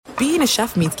being a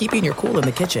chef means keeping your cool in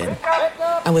the kitchen.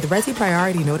 And with Resi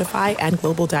Priority Notify and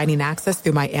Global Dining Access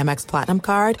through my Amex Platinum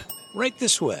card, right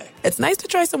this way. It's nice to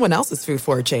try someone else's food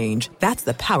for a change. That's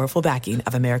the powerful backing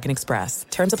of American Express.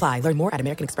 Terms apply. Learn more at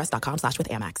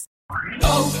americanexpress.com/withAmex.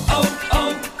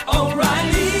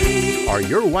 O'Reilly. Are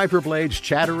your wiper blades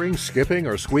chattering, skipping,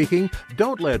 or squeaking?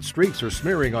 Don't let streaks or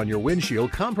smearing on your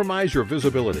windshield compromise your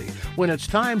visibility. When it's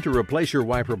time to replace your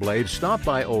wiper blades, stop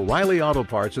by O'Reilly Auto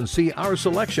Parts and see our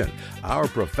selection. Our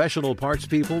professional parts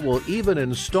people will even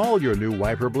install your new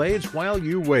wiper blades while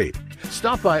you wait.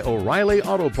 Stop by O'Reilly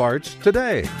Auto Parts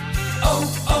today.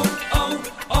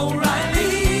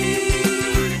 O'Reilly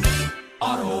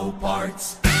Auto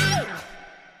Parts.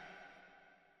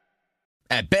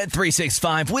 At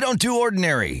Bet365, we don't do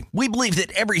ordinary. We believe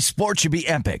that every sport should be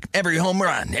epic. Every home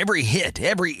run, every hit,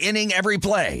 every inning, every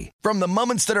play. From the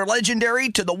moments that are legendary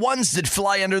to the ones that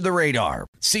fly under the radar.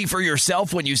 See for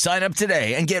yourself when you sign up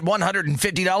today and get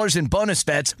 $150 in bonus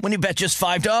bets when you bet just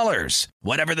 $5.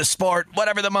 Whatever the sport,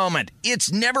 whatever the moment,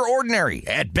 it's never ordinary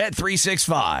at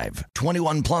Bet365.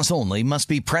 21 plus only. Must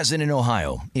be present in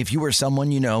Ohio. If you or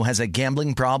someone you know has a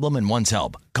gambling problem and wants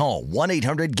help, call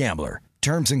 1-800-GAMBLER.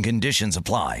 Terms and conditions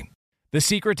apply. The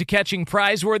secret to catching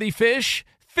prize-worthy fish?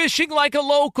 Fishing like a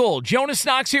local. Jonas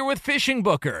Knox here with Fishing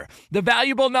Booker. The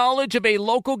valuable knowledge of a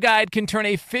local guide can turn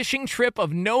a fishing trip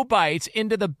of no bites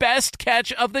into the best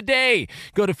catch of the day.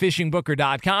 Go to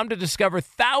fishingbooker.com to discover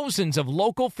thousands of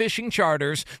local fishing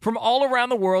charters from all around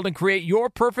the world and create your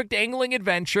perfect angling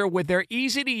adventure with their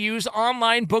easy-to-use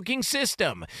online booking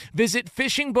system. Visit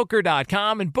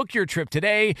fishingbooker.com and book your trip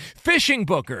today. Fishing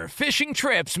Booker. Fishing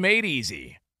trips made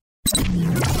easy.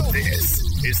 This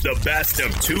is the best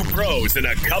of two pros and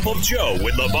a cup of Joe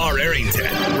with LeVar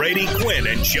Arrington, Brady Quinn,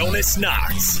 and Jonas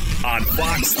Knox on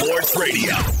Fox Sports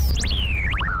Radio.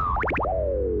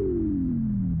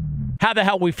 How the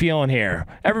hell we feeling here?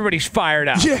 Everybody's fired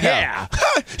up. Yeah.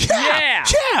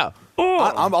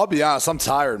 I'll be honest. I'm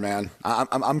tired, man.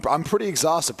 I'm pretty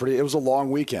exhausted. It was a long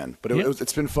weekend, but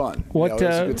it's been fun. It was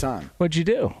a good time. What'd you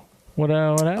do? What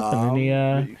happened? We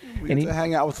got to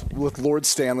hang out with Lord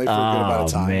Stanley for a good amount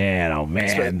of time. Oh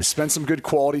man! Spend some good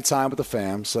quality time with the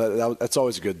fam. So that's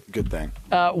always a good thing.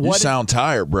 You sound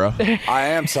tired, bro. I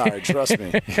am tired. Trust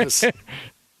me. It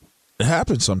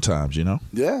happens sometimes, you know.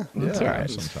 Yeah, that's all right.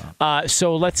 Sometimes.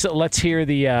 So let's hear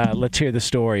the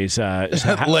stories.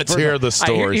 Let's hear the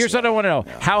stories. Here's what I want to know: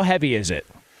 How heavy is it?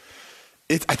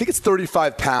 I think it's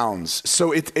 35 pounds.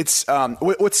 So it's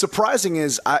what's surprising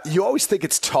is you always think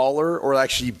it's taller or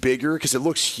actually bigger because it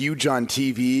looks huge on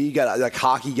TV. You got like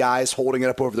hockey guys holding it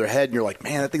up over their head, and you're like,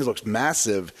 man, that thing looks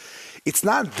massive. It's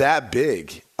not that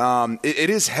big. It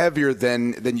is heavier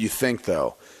than you think,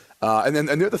 though. And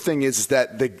the other thing is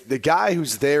that the guy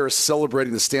who's there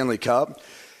celebrating the Stanley Cup,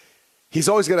 he's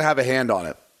always going to have a hand on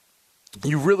it.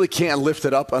 You really can't lift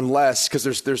it up unless, because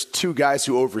there's two guys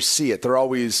who oversee it. They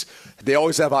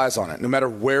always have eyes on it, no matter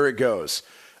where it goes.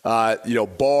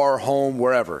 Bar, home,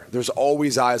 wherever. There's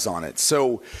always eyes on it.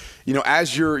 So,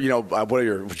 as you're, whether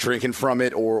you're drinking from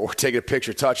it or taking a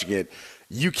picture, touching it,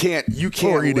 you can't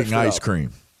or eating lift it ice up.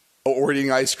 cream. Or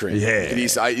eating ice cream. Yeah. You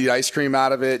can eat ice cream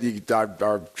out of it.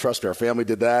 Trust me, our family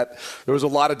did that. There was a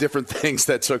lot of different things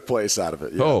that took place out of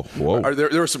it. Yeah. Oh, whoa. There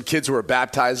were some kids who were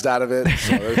baptized out of it.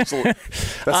 So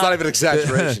that's not even an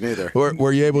exaggeration either.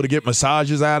 Were you able to get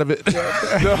massages out of it?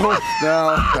 No.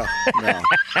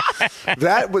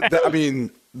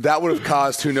 That would have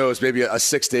caused, who knows, maybe a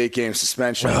 6 to 8 game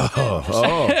suspension.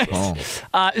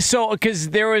 So, because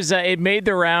there was, it made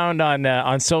the round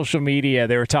on social media.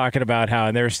 They were talking about how,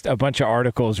 and there's a bunch of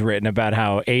articles written about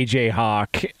how AJ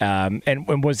Hawk,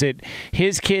 and was it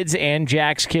his kids and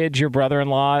Jack's kids, your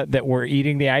brother-in-law, that were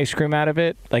eating the ice cream out of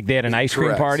it? Like they had an ice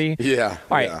cream party? Yeah.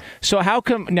 All right. Yeah. So how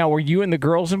come, now were you and the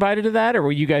girls invited to that, or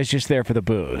were you guys just there for the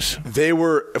booze? They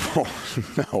were,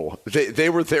 they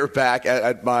were there back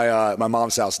at my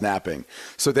mom's house napping,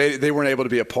 so they weren't able to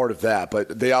be a part of that,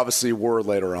 but they obviously were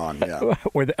later on. Yeah,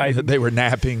 they were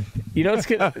napping. You know, it's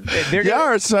good. You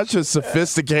are such a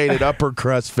sophisticated upper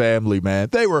crust family, man.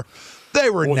 They were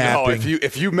napping. No,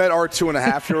 if you met our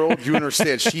 2.5-year-old, you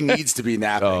understand she needs to be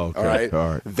napping. Oh, okay. All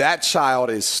right, that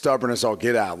child is stubborn as all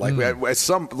get out. Like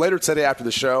later today after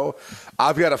the show,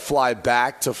 I've got to fly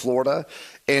back to Florida,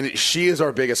 and she is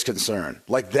our biggest concern.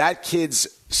 Like that kid's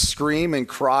scream and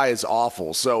cry is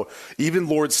awful. So even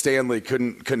Lord Stanley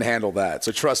couldn't handle that.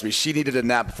 So trust me, she needed a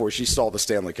nap before she saw the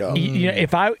Stanley Cup. You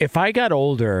know, if I got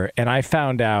older and I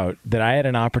found out that I had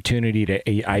an opportunity to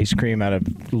eat ice cream out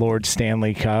of Lord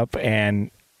Stanley Cup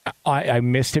and I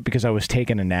missed it because I was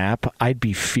taking a nap, I'd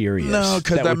be furious. No,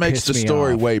 because that makes the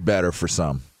story way better for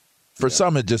some. For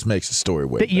some, it just makes the story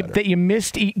way better. That you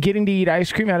missed getting to eat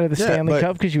ice cream out of the Stanley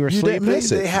Cup because you were sleeping?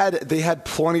 They had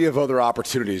plenty of other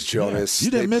opportunities, Jonas.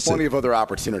 You didn't miss plenty of other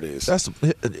opportunities. That's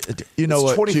it's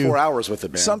what 24 hours with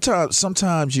it, man.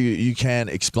 Sometimes you can't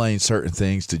explain certain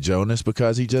things to Jonas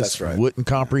because he just wouldn't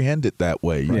comprehend it that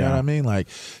way. You know what I mean? Like,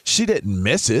 she didn't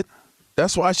miss it.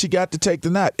 That's why she got to take the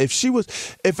nap. If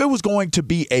it was going to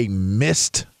be a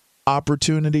missed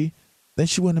opportunity, then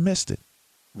she wouldn't have missed it.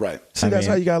 Right. See, that's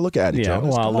how you got to look at it,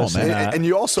 Jonas. Well, listen, man. And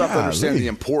you also have to understand the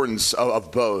importance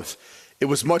of both. It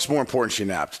was much more important she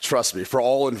napped. Trust me, for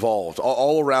all involved,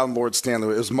 all around Lord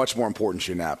Stanley, it was much more important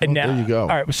she napped. And now, there you go. All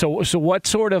right. So what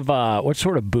sort of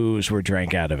booze were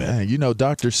drank out of it? Man,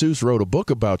 Dr. Seuss wrote a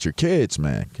book about your kids,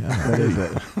 man. What is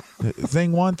it?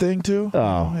 Thing one, thing two.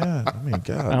 Oh yeah. I mean,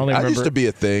 God. I used to be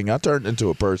a thing. I turned into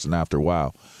a person after a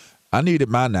while. I needed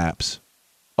my naps.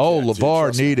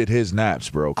 LeVar needed his naps,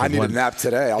 bro. I need a nap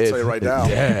today. I'll tell you right now.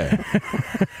 Yeah.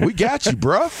 We got you,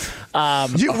 bro.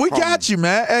 We got you,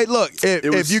 man. Hey, look,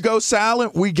 if you go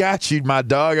silent, we got you, my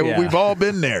dog. Yeah. We've all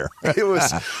been there.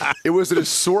 It was an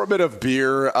assortment of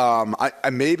beer.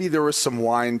 Maybe there was some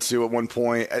wine, too, at one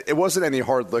point. It wasn't any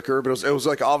hard liquor, but it was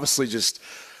like obviously just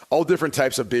all different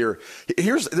types of beer.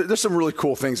 There's some really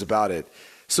cool things about it.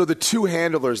 So the two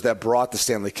handlers that brought the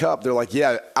Stanley Cup, they're like,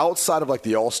 yeah, outside of like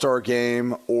the All-Star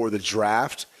game or the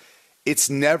draft, it's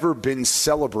never been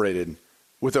celebrated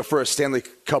for a Stanley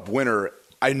Cup winner.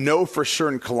 I know for sure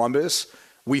in Columbus,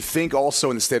 we think also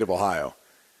in the state of Ohio.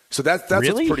 So that's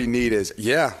really? What's pretty neat is,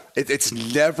 it's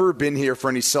never been here for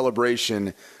any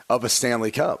celebration of a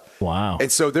Stanley Cup. Wow.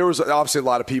 And so there was obviously a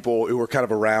lot of people who were kind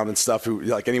of around and stuff who,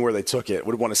 like, anywhere they took it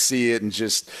would want to see it and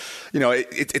just,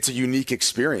 it's a unique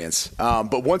experience.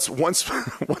 But once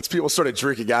people started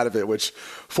drinking out of it, which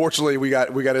fortunately we got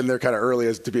in there kind of early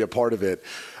as to be a part of it.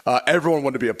 Everyone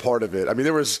wanted to be a part of it. I mean,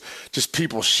 there was just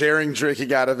people sharing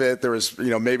drinking out of it. There was,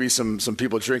 maybe some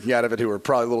people drinking out of it who were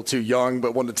probably a little too young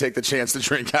but wanted to take the chance to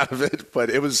drink out of it. But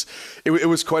it was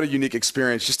quite a unique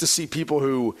experience just to see people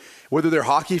who, whether they're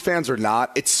hockey fans or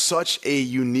not, it's such a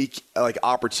unique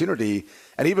opportunity.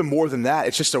 And even more than that,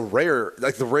 it's just the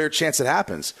rare chance it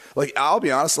happens. Like, I'll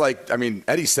be honest,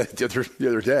 Eddie said it the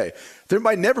other day, there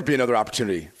might never be another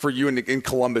opportunity for you in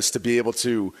Columbus to be able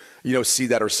to, see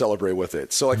that or celebrate with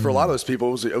it. So, for a lot of those people,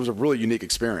 it was a really unique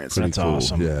experience. That's cool.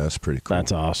 awesome. Yeah, that's pretty cool.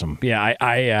 That's awesome. Yeah,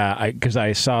 I because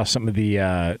I saw some of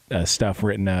the stuff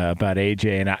written about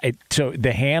AJ, and so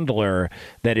the handler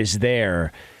that is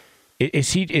there.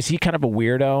 Is he kind of a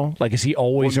weirdo? Like, is he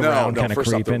always around kind of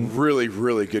creeping? Off, they're really,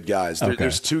 really good guys.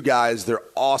 There's two guys. They're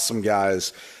awesome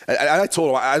guys. And I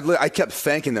told them, I kept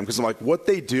thanking them because I'm like, what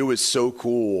they do is so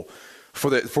cool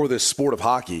for the sport of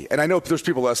hockey. And I know there's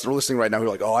people listening right now who are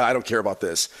like, oh, I don't care about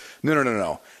this.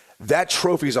 No. That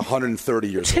trophy is 130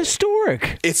 years old. It's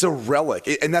historic. It's a relic.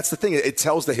 And that's the thing. It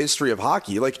tells the history of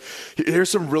hockey. Like,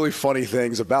 here's some really funny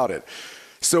things about it.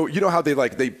 So, you know how they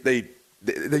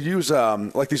use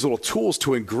these little tools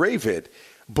to engrave it,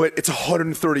 but it's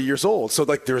 130 years old. So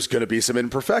there's going to be some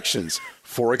imperfections.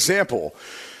 For example,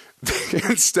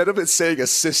 instead of it saying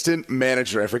assistant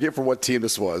manager, I forget for what team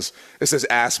this was, it says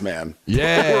ass man.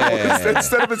 Yeah.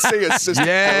 Instead of it saying assistant coach,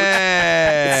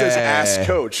 it says ass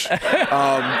coach.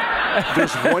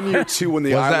 There's 1 year too when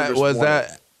the Islanders won. Was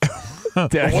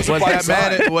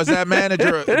that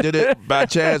manager? Did it by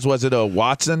chance? Was it a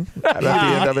Watson at the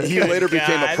end of it? He later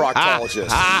became a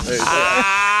proctologist.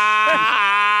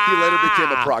 He later became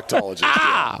a proctologist.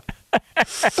 Yeah.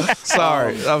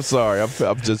 I'm sorry.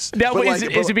 I'm just. Now,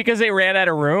 is it because they ran out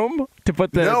of room to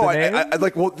put the? No, the name?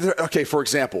 okay. For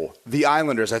example, the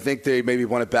Islanders. I think they maybe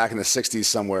won it back in the '60s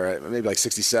somewhere, maybe like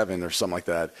 '67 or something like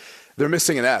that. They're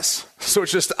missing an S, so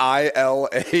it's just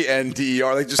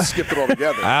ILANDER. They just skipped it all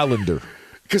together. Islander.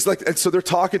 Because so they're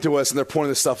talking to us and they're pointing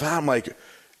this stuff out. I'm like,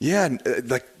 yeah,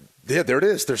 there it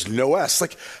is. There's no S.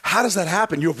 Like, how does that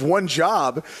happen? You have one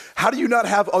job. How do you not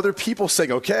have other people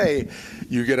saying, okay,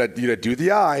 you gotta do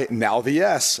the I, now the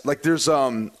S? Like, there's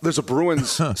a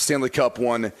Bruins Stanley Cup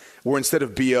one where instead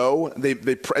of BO,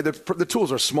 the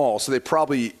tools are small, so they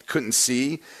probably couldn't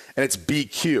see, and it's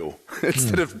BQ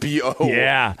instead of BO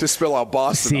to spell out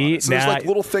Boston. See, so there's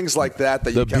little things like that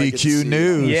you kind of get to see. BQ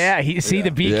News. Yeah, the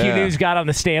BQ News got on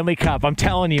the Stanley Cup. I'm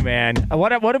telling you, man.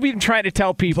 What have we been trying to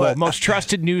tell people? Most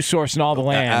trusted news source in all the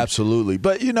land. Absolutely.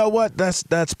 But you know what?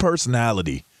 That's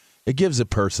personality. It gives it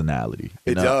personality.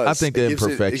 It does. I think the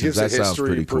imperfections. That sounds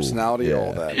pretty cool. Personality,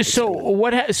 all that.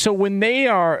 So when they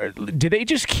are, do they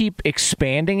just keep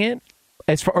expanding it?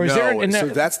 So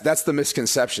that's the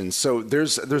misconception. So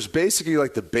there's basically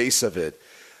like the base of it.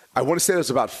 I want to say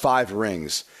there's about 5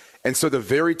 rings, and so the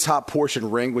very top portion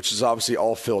ring, which is obviously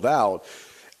all filled out,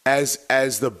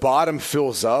 as the bottom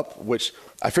fills up, which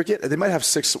I forget, they might have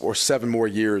 6 or 7 more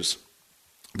years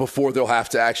before they'll have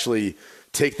to actually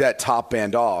take that top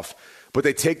band off. But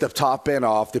they take the top band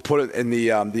off, they put it in the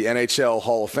NHL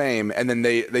Hall of Fame, and then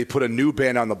they put a new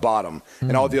band on the bottom,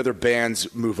 and all the other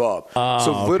bands move up.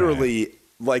 So literally,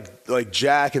 like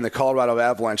Jack and the Colorado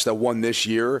Avalanche that won this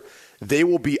year, they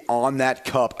will be on that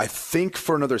cup, I think,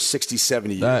 for another 60,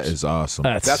 70 years. That is awesome.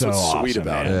 That's so what's awesome, sweet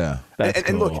about man. it. Yeah. That's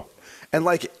and cool. look, and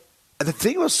like the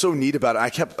thing that was so neat about it, I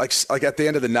kept like at the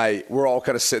end of the night, we're all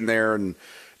kind of sitting there and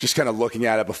just kind of looking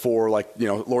at it before,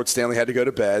 Lord Stanley had to go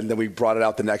to bed, and then we brought it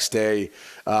out the next day.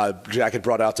 Jack had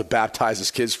brought it out to baptize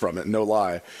his kids from it, no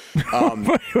lie.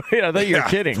 Wait, I thought you were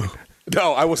kidding.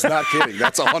 No, I was not kidding.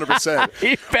 That's 100%.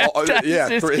 He baptized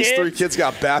his his 3 kids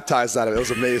got baptized out of it. It was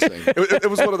amazing. It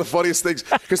was one of the funniest things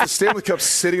because the Stanley Cup's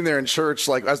sitting there in church,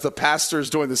 like as the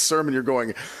pastor's doing the sermon, you're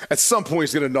going, at some point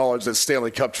he's going to acknowledge that Stanley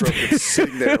Cup trophy is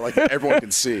sitting there like everyone can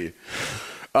see.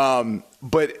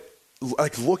 But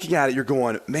like looking at it, you're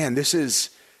going, man,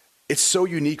 it's so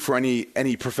unique for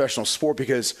any professional sport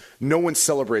because no one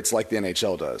celebrates like the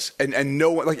NHL does. And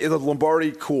no one, like the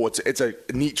Lombardi, cool. It's a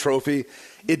neat trophy.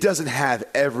 It doesn't have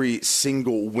every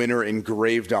single winner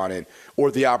engraved on it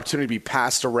or the opportunity to be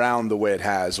passed around the way it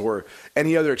has or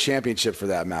any other championship for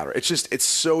that matter. It's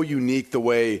so unique the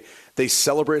way they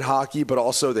celebrate hockey, but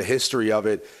also the history of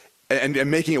it. And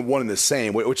making it one and the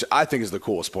same, which I think is the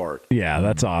coolest part. Yeah,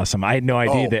 that's awesome. I had no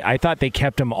idea that. I thought they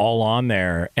kept them all on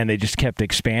there, and they just kept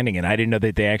expanding it. I didn't know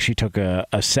that they actually took a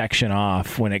section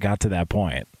off when it got to that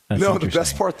point. That's no, the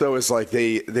best part though is like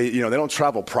they don't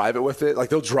travel private with it. Like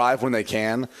they'll drive when they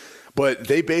can, but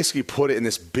they basically put it in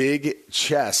this big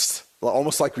chest,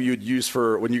 almost like what you'd use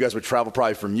for when you guys would travel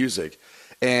probably for music.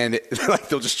 And like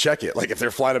they'll just check it. Like if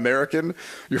they're flying American,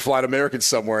 you're flying American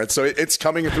somewhere. And so it's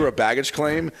coming through a baggage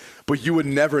claim, but you would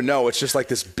never know. It's just like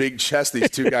this big chest these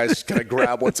 2 guys kind of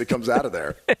grab once it comes out of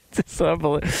there. It's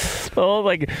unbelievable. Oh,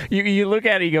 like you look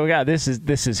at it, you go, God, this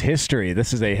is history.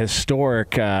 This is a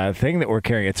historic thing that we're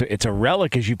carrying. It's a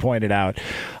relic, as you pointed out.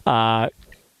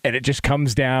 And it just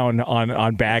comes down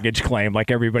on baggage claim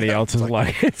like everybody else is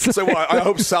like. So well, I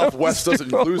hope Southwest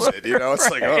doesn't lose it. It's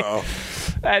right. like, uh-oh.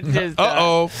 That just,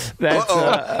 I'm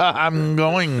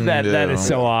going. That is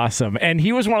so awesome. And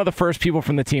he was one of the first people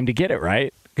from the team to get it,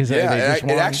 right? Because it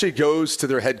actually goes to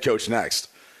their head coach next,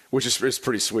 which is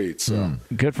pretty sweet. So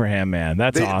good for him, man.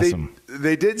 That's awesome.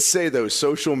 They did say though,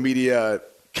 social media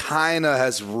kind of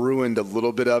has ruined a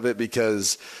little bit of it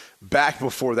because back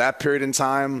before that period in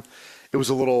time, it was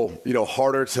a little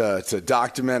harder to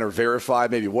document or verify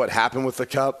maybe what happened with the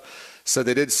cup. So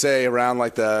they did say around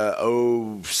like the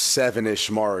 07-ish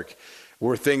mark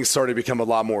where things started to become a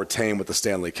lot more tame with the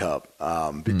Stanley Cup,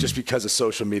 just because of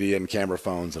social media and camera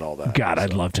phones and all that. God,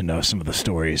 I'd love to know some of the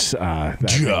stories that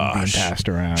being passed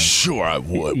around. Sure I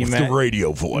would, with the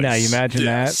radio voice. Now, you imagine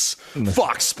that?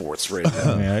 Fox Sports Radio.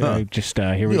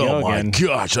 Here we go again. Oh, my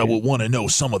gosh, I would want to know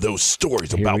some of those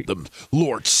stories about the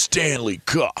Lord Stanley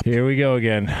Cup. Here we go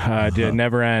again. It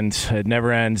never ends. It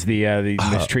never ends, the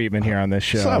mistreatment here on this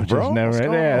show. What's up, bro?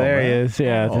 There he is.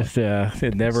 Yeah,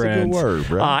 it never ends. Good word,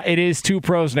 bro. It is 2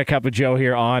 Pros and a Cup of Joe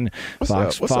here on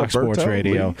Fox Sports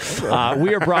Radio.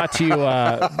 We are brought to you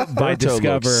by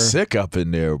Discover. Looks sick up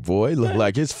in there, boy. Look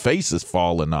like his face is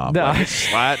falling off. No. Like it's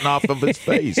sliding off of his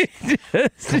face.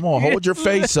 Come on, hold your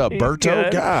face up, Berto.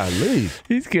 Golly.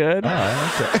 He's good. All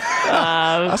right, okay.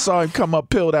 I saw him come up,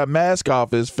 peel that mask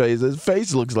off his face. His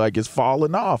face looks like it's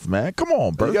falling off, man. Come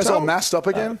on, Berto. You guys all masked up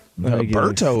again?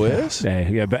 Berto is.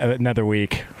 Hey, another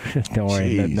week. Don't worry.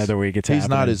 Jeez. Another week. It's He's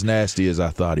happening. not as nasty as I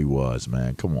thought he was,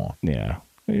 man. Come on. Yeah.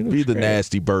 Be the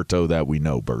nasty Berto that we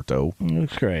know, Berto.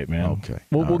 Looks great, man. Okay.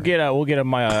 We'll get a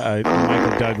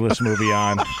Michael Douglas movie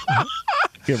on.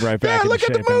 Get right back. Yeah, look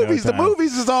at the movies. No the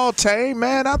movies is all tame,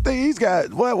 man. I think he's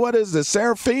got what is it,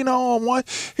 Serafino on one?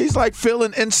 He's like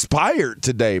feeling inspired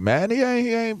today, man. He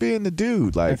ain't being the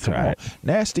dude. Like, that's right. On.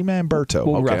 Nasty man Berto.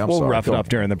 We'll rough it up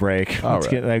during the break. All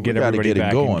Let's right. get everybody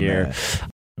back in gear. Man.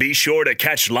 Be sure to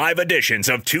catch live editions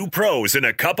of 2 Pros and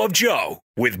a Cup of Joe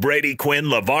with Brady Quinn,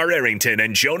 LeVar Arrington,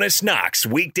 and Jonas Knox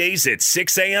weekdays at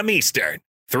 6 a.m. Eastern,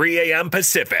 3 a.m.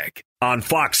 Pacific on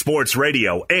Fox Sports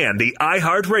Radio and the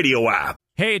iHeartRadio app.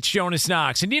 Hey, it's Jonas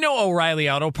Knox, and you know O'Reilly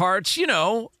Auto Parts. You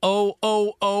know,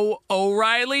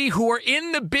 O'Reilly, who are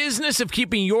in the business of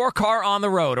keeping your car on the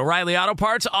road. O'Reilly Auto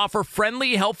Parts offer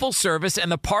friendly, helpful service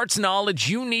and the parts knowledge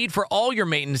you need for all your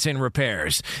maintenance and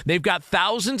repairs. They've got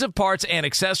thousands of parts and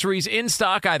accessories in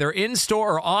stock, either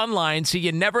in-store or online, so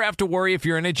you never have to worry if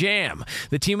you're in a jam.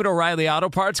 The team at O'Reilly Auto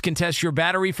Parts can test your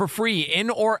battery for free,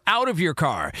 in or out of your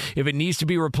car. If it needs to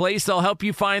be replaced, they'll help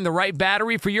you find the right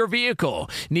battery for your vehicle.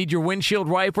 Need your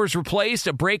windshield wipers replaced,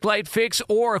 a brake light fix,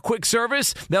 or a quick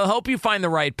service? They'll help you find the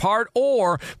right part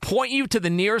or point you to the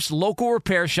nearest local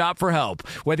repair shop for help.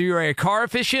 Whether you're a car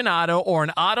aficionado or an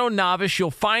auto novice,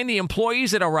 you'll find the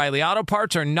employees at O'Reilly Auto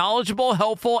Parts are knowledgeable,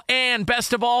 helpful, and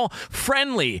best of all,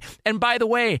 friendly. And by the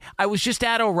way, I was just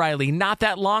at O'Reilly not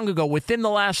that long ago, within the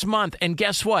last month, and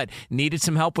guess what? Needed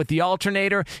some help with the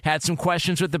alternator, had some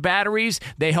questions with the batteries.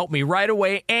 They helped me right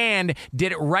away and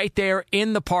did it right there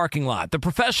in the parking lot. The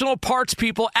professional parts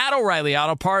people at O'Reilly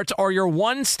Auto Parts are your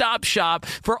one-stop shop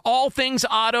for all things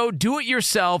auto,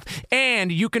 do-it-yourself,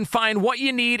 and you can find what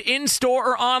you need in-store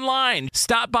or online.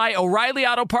 Stop by O'Reilly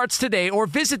Auto Parts today or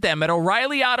visit them at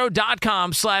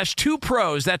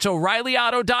O'ReillyAuto.com/2pros. That's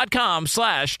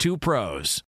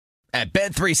O'ReillyAuto.com/2pros. At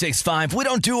Bet365, we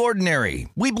don't do ordinary.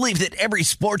 We believe that every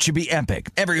sport should be epic.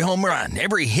 Every home run,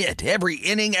 every hit, every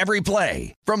inning, every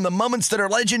play. From the moments that are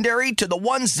legendary to the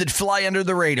ones that fly under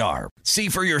the radar. See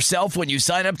for yourself when you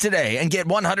sign up today and get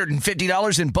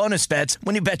 $150 in bonus bets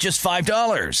when you bet just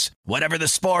 $5. Whatever the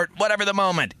sport, whatever the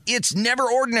moment, it's never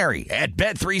ordinary at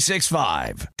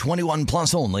Bet365. 21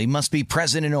 plus only. Must be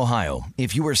present in Ohio.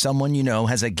 If you or someone you know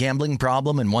has a gambling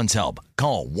problem and wants help,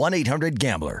 call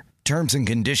 1-800-GAMBLER. Terms and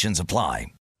conditions apply.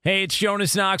 Hey, it's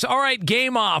Jonas Knox. All right,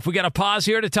 game off. We got to pause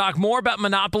here to talk more about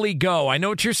Monopoly Go. I know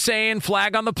what you're saying,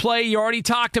 flag on the play. You already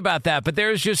talked about that, but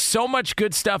there's just so much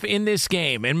good stuff in this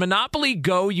game. In Monopoly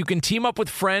Go, you can team up with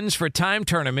friends for time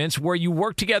tournaments where you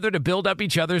work together to build up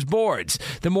each other's boards.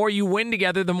 The more you win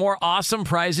together, the more awesome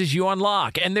prizes you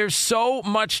unlock. And there's so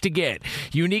much to get.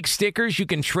 Unique stickers you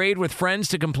can trade with friends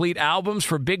to complete albums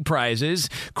for big prizes.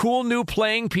 Cool new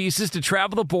playing pieces to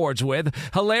travel the boards with.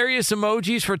 Hilarious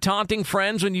emojis for taunting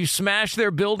friends when you smash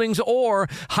their buildings or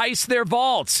heist their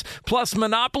vaults. Plus,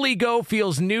 Monopoly Go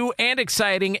feels new and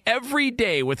exciting every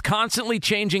day with constantly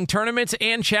changing tournaments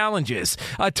and challenges.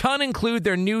 A ton include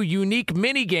their new unique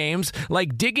mini games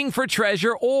like digging for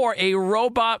treasure or a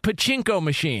robot pachinko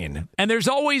machine. And there's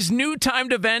always new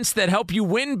timed events that help you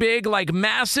win big, like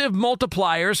massive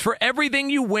multipliers for everything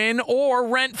you win or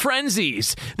rent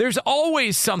frenzies. There's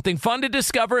always something fun to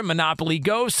discover in Monopoly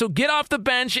Go, so get off the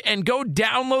bench and go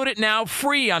download it now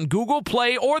free on Google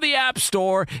Play or the App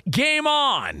Store. Game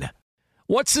on!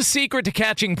 What's the secret to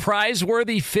catching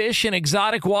prize-worthy fish in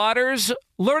exotic waters?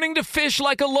 Learning to fish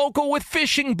like a local with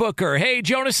Fishing Booker. Hey,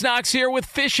 Jonas Knox here with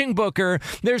Fishing Booker.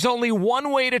 There's only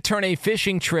one way to turn a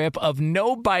fishing trip of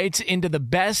no bites into the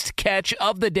best catch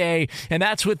of the day, and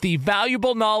that's with the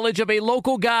valuable knowledge of a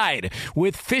local guide.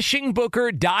 With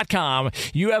FishingBooker.com,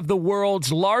 you have the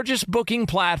world's largest booking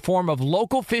platform of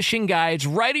local fishing guides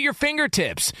right at your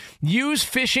fingertips. Use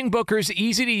Fishing Booker's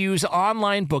easy-to-use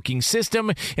online booking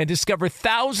system and discover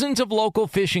thousands of local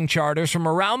fishing charters from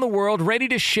around the world ready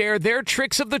to share their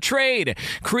tricks of the trade.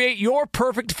 Create your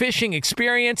perfect fishing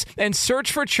experience and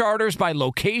search for charters by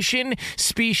location,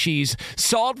 species,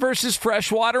 salt versus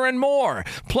freshwater, and more.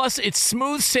 Plus, it's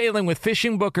smooth sailing with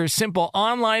Fishing Booker's simple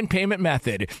online payment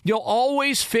method. You'll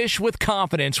always fish with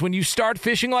confidence when you start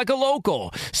fishing like a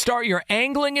local. Start your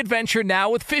angling adventure now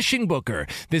with Fishing Booker.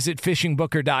 Visit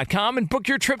FishingBooker.com and book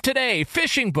your trip today.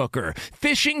 Fishing Booker.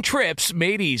 Fishing trips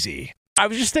made easy. I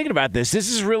was just thinking about this. This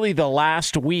is really the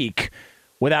last week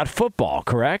without football,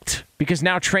 correct? Because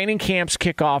now training camps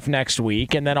kick off next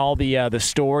week, and then all the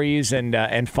stories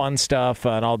and fun stuff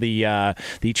and all the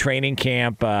training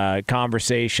camp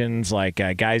conversations, like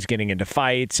guys getting into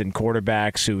fights and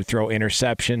quarterbacks who throw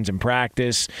interceptions in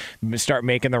practice, start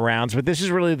making the rounds. But this is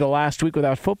really the last week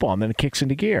without football, and then it kicks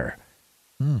into gear,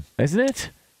 isn't it?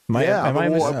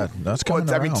 That's coming around.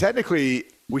 I mean, technically,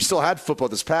 we still had football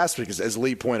this past week, as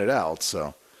Lee pointed out.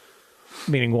 So.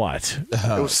 Meaning what?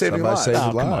 It was saving lives.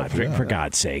 Come on, for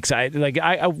God's sakes!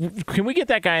 Can we get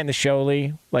that guy in the show,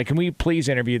 Lee? Like, can we please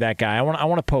interview that guy? I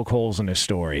want to poke holes in his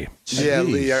story. Yeah,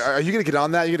 Lee, are you going to get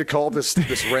on that? Are you going to call this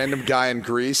random guy in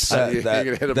Greece?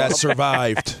 That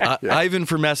survived. Ivan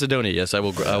from Macedonia. Yes, I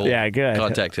will. Yeah, good.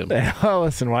 Contact him. Oh,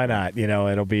 listen, why not?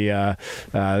 It'll be.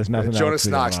 There's nothing. Jonas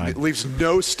Knox leaves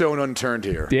no stone unturned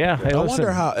here. Yeah, I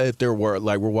wonder if there were,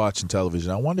 like, we're watching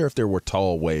television. I wonder if there were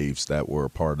tall waves that were a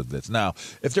part of this. Now,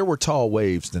 if there were tall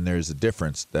waves, then there's a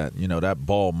difference that that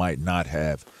ball might not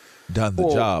have done the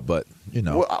job, but,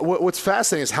 What's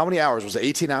fascinating is how many hours? Was it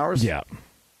 18 hours? Yeah.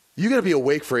 You got to be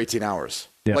awake for 18 hours.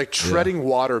 Yep. Like treading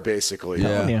water, basically.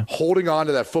 Yeah. Holding on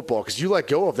to that football. Because you let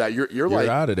go of that, you're like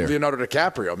out of there. Leonardo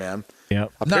DiCaprio, man.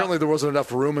 Yep. Apparently there wasn't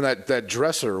enough room in that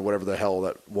dresser or whatever the hell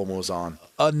that woman was on.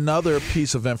 Another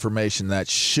piece of information that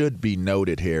should be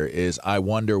noted here is I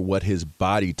wonder what his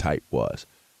body type was.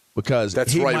 Because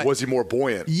that's right. Was he more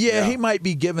buoyant? Yeah, he might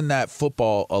be giving that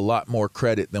football a lot more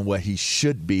credit than what he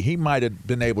should be. He might have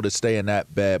been able to stay in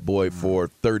that bad boy for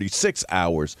 36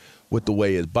 hours with the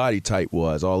way his body type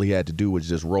was. All he had to do was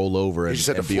just roll over and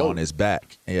be on his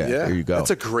back. Yeah, there you go.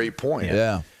 That's a great point.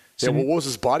 Yeah. So, what was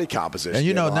his body composition?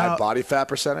 And now body fat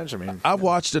percentage. I've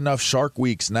watched enough Shark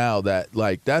Weeks now that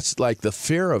that's the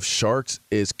fear of sharks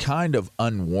is kind of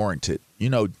unwarranted.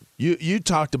 You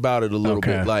talked about it a little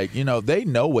bit. They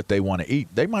know what they want to eat.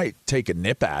 They might take a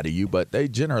nip out of you, but they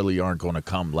generally aren't going to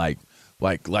come like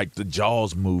the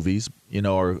Jaws movies.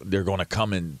 Or they're going to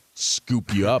come and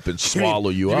scoop you up and swallow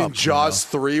you up. You mean Jaws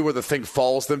 3 where the thing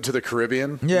follows them to the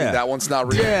Caribbean? Yeah, that one's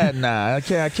not real. Yeah, nah, I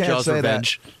can't Jaws say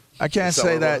Revenge. that. I can't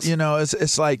say that,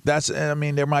 it's like that's,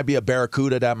 there might be a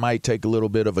barracuda that might take a little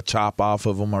bit of a chop off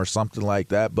of them or something like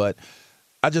that. But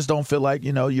I just don't feel like,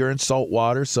 you're in salt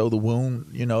water. So the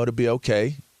wound, it'll be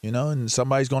okay, and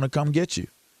somebody's going to come get you.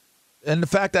 And the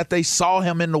fact that they saw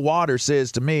him in the water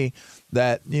says to me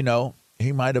that,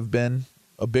 he might have been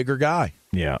a bigger guy.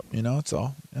 Yeah. It's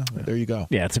all. Yeah, there you go.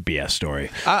 Yeah, it's a BS story.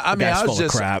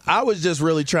 I was just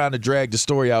really trying to drag the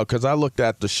story out because I looked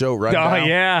at the show rundown. Oh,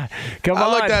 yeah. Come on.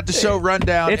 I looked at the show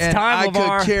rundown it's and time,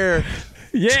 I could care.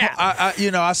 Yeah.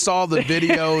 I saw the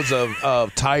videos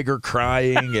of Tiger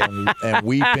crying and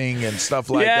weeping and stuff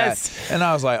like that. And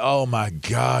I was like, oh, my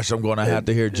gosh, I'm going to have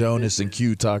to hear Jonas and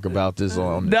Q talk about this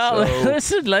on the show.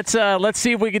 Listen, let's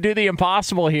see if we can do the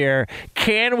impossible here.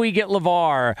 Can we get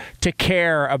LeVar to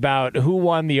care about who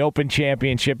won the Open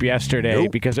Championship yesterday?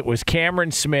 Nope. Because it was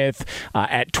Cameron Smith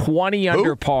at 20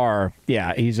 under par.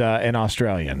 Yeah, he's an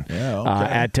Australian. Yeah,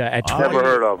 okay. At 20. Never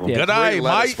heard of him. Good eye,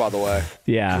 lettuce, Mike. by the way.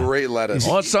 Yeah. Great lettuce.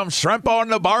 Want some shrimp on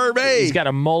the barbie? He's got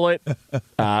a mullet,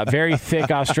 very thick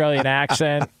Australian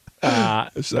accent.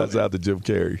 Shouts out to Jim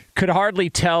Carrey. Could hardly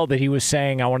tell that he was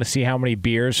saying, I want to see how many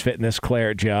beers fit in this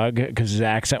claret jug because his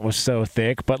accent was so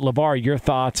thick. But, LeVar, your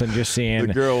thoughts on just seeing...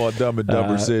 The girl on Dumb and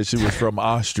Dumber said she was from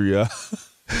Austria.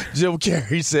 Jim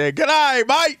Carrey said, good eye,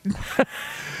 mate.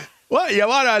 What, you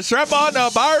want a shrimp on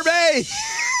the Barbie?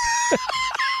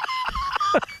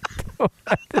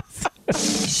 You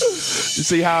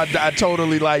see how I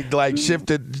totally like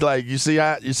shifted? Like you see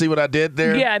what I did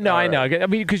there? Yeah, no, I know. I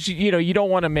mean, because you don't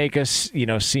want to make us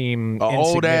seem an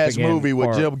old ass movie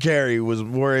with Jim Carrey was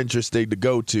more interesting to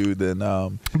go to than.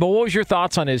 But what was your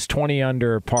thoughts on his 20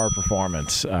 under par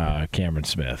performance, Cameron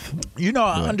Smith?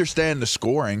 I understand the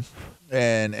scoring,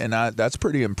 and that's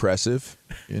pretty impressive.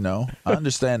 I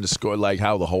understand the score, like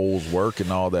how the holes work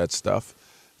and all that stuff.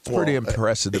 It's pretty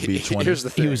impressive to be 20. Here's the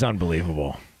thing. He was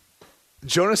unbelievable.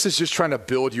 Jonas is just trying to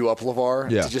build you up, LeVar,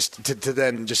 yeah. to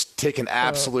then just take an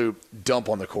absolute dump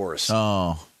on the course.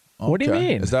 Oh. Okay. What do you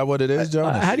mean? Is that what it is,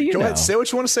 Jonas? How do you Go know? ahead, say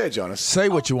what you want to say, Jonas. Say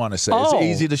what you want to say. It's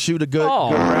easy to shoot a good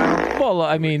round. Well,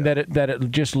 I mean, that it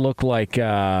just looked like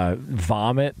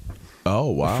vomit.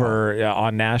 Oh, wow.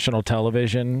 On national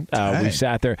television. We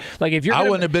sat there. Like if I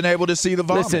wouldn't have been able to see the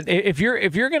vomit. Listen, if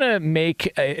you're gonna make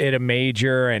it a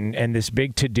major and this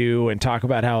big to do and talk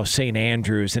about how St.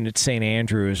 Andrews and it's St.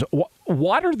 Andrews,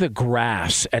 water the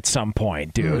grass at some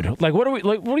point, dude. Like what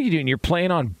are you doing? You're playing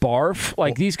on barf?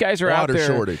 Like these guys are out there.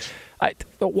 Water shortage.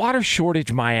 The water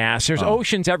shortage, my ass. There's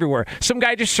oceans everywhere. Some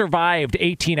guy just survived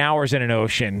 18 hours in an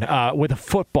ocean with a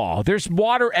football. There's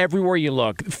water everywhere you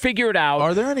look. Figure it out.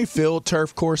 Are there any field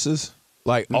turf courses?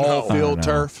 Like all field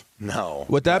turf? No.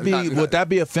 Would that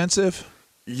be offensive?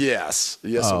 Yes.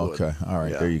 Yes, it would. Okay. All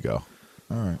right. Yeah. There you go.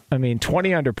 All right. I mean,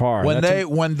 20 under par.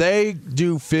 When they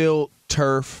do field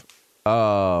turf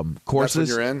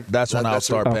courses, that's when I'll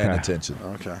start paying attention.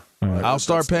 Okay. Right. I'll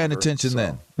start paying attention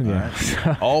then. Yeah.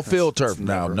 Right. All field turf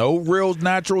now. No real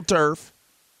natural turf.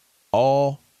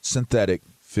 All synthetic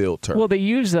field turf. Well, they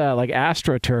use like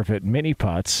AstroTurf at mini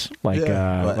putts.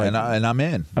 And I'm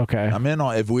in. Okay. I'm in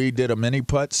on if we did a mini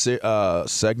putt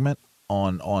segment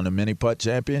on a mini putt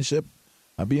championship,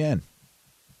 I'd be in.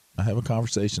 I have a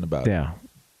conversation about it. Yeah.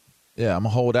 Yeah, I'm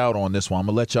going to hold out on this one. I'm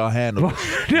going to let y'all handle it.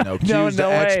 Q's the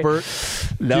expert.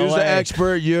 No Q's way. the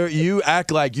expert. You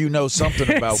act like you know something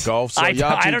about golf, so y'all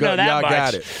got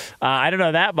it. I don't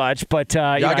know that much, but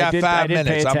y'all got 5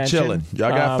 minutes. I'm chilling.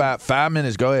 Y'all got 5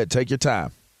 minutes. Go ahead. Take your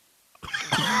time.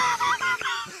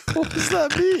 What does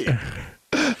that mean?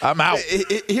 I'm out.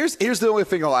 Here's the only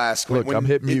thing I'll ask. Look, I'm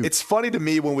hitting mute. It's funny to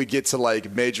me when we get to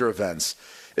like major events.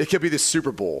 It could be the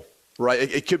Super Bowl, right?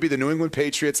 It could be the New England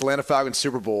Patriots, Atlanta Falcons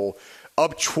Super Bowl,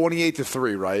 up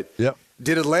 28-3, right? Yep.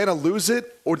 Did Atlanta lose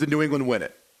it or did New England win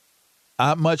it?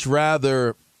 I'd much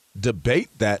rather debate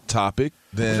that topic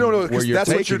than where you're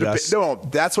taking us.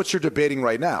 That's what you're debating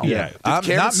right now. Yeah. Did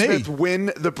Cameron Smith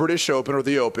win the British Open or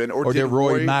the Open, or did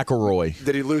Rory McIlroy?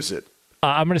 Did he lose it?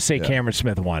 I'm going to say Cameron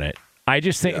Smith won it. I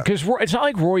just think because it's not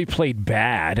like Rory played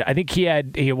bad. I think he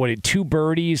had 2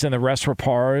 birdies and the rest were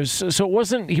pars. So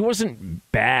he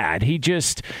wasn't bad.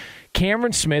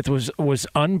 Cameron Smith was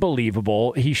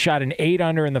unbelievable. He shot an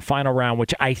 8-under in the final round,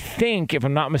 which I think, if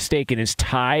I'm not mistaken, is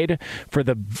tied for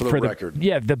the record.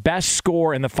 The best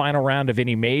score in the final round of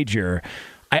any major.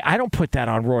 I don't put that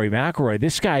on Rory McIlroy.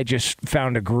 This guy just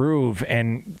found a groove,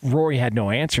 and Rory had no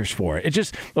answers for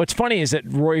it. What's funny is that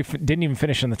Rory didn't even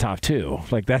finish in the top 2.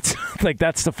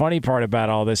 That's the funny part about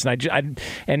all this.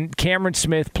 And Cameron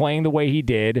Smith playing the way he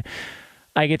did.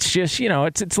 It's just,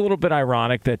 it's a little bit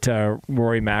ironic that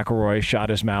Rory McIlroy shot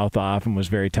his mouth off and was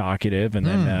very talkative and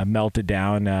then melted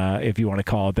down, if you want to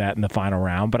call it that, in the final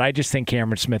round. But I just think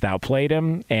Cameron Smith outplayed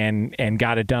him and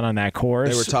got it done on that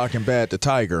course. They were talking bad to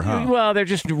Tiger, huh? Well, they're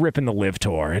just ripping the LIV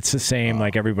Tour. It's the same,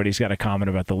 like everybody's got a comment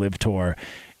about the LIV Tour.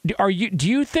 Do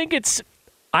you think it's...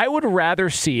 I would rather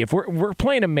see, if we're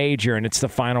playing a major and it's the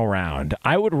final round,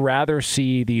 I would rather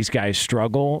see these guys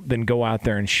struggle than go out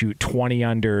there and shoot 20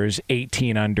 unders,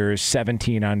 18 unders,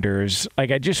 17 unders.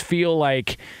 I just feel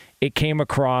like it came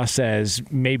across as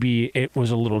maybe it was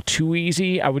a little too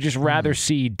easy. I would just rather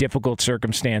see difficult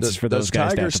circumstances for those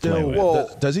guys to have to play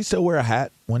with. Does he still wear a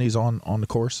hat when he's on the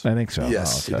course? I think so.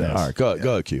 Yes, he does. All right, go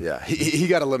ahead, Q. Yeah, he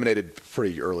got eliminated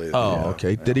pretty early.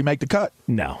 Okay. Did he make the cut?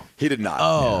 No. He did not.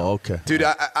 Okay. Dude,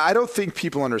 I don't think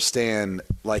people understand,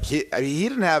 he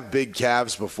didn't have big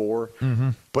calves before,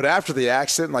 but after the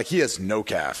accident, he has no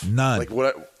calf. None.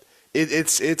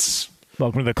 It's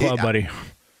welcome to the club, buddy.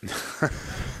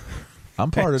 I'm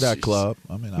part of that club.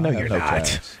 I mean, I have no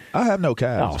calves. I have no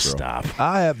calves. Oh, bro. stop.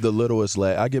 I have the littlest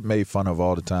leg. I get made fun of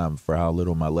all the time for how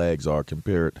little my legs are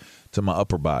compared to my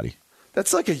upper body.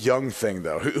 That's like a young thing,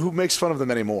 though. Who makes fun of them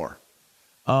anymore?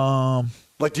 Do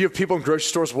you have people in grocery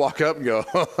stores walk up and go,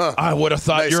 I would have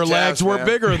thought nice your calves, legs were man.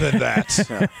 bigger than that.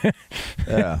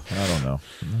 Yeah, I don't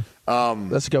know.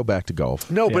 Let's go back to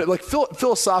golf. No, but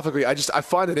philosophically, I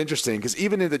find it interesting because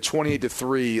even in the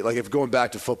 28-3, if going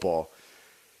back to football,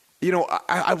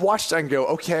 I watched that and go,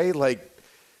 okay,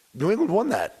 New England won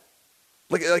that.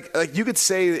 You could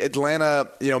say Atlanta,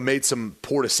 made some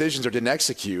poor decisions or didn't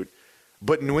execute,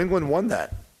 but New England won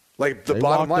that. The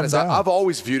bottom line is I've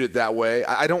always viewed it that way.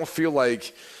 I don't feel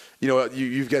like,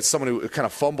 you've got someone who kind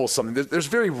of fumbles something. There's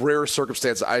very rare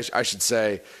circumstances, I should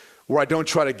say, where I don't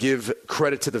try to give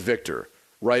credit to the victor,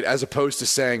 right? As opposed to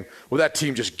saying, well, that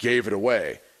team just gave it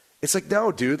away. It's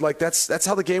no, dude, that's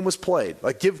how the game was played.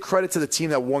 Give credit to the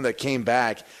team that won, that came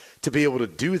back to be able to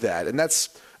do that. And that's,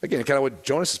 again, kind of what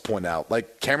Jonas is pointing out.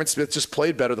 Cameron Smith just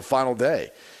played better the final day.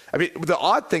 I mean, the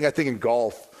odd thing I think in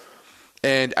golf,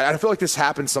 and I feel like this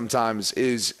happens sometimes,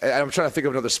 is, and I'm trying to think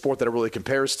of another sport that it really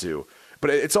compares to, but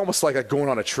it's almost like going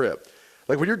on a trip.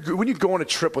 When you go on a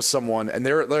trip with someone and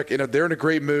they're in a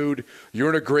great mood, you're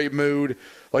in a great mood,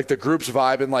 the group's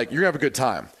vibing, you're gonna have a good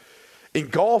time. In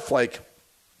golf,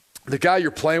 the guy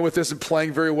you're playing with isn't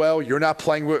playing very well. You're not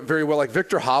playing very well.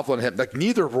 Victor Hovland,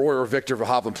 neither Roy or Victor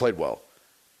Hovland played well.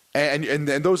 And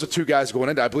those are two guys going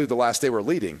into, I believe, the last day were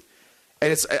leading.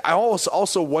 And I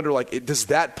also wonder, does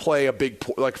that play a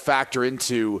big factor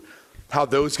into how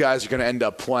those guys are going to end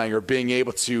up playing or being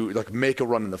able to make a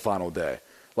run in the final day?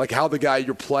 How the guy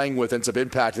you're playing with ends up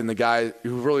impacting the guy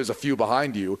who really is a few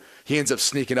behind you. He ends up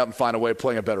sneaking up and find a way of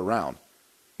playing a better round.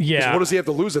 Yeah. What does he have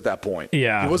to lose at that point?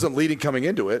 Yeah. He wasn't leading coming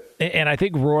into it. And I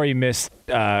think Rory missed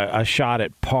a shot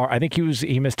at par. I think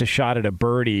he missed a shot at a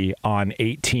birdie on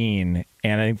 18.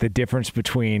 And I think the difference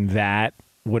between that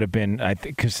would have been, I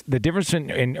think, because the difference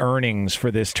in earnings for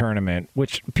this tournament,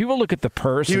 which people look at the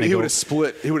purse. He would have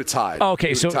split. He would have tied.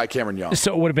 Okay. So tied Cameron Young.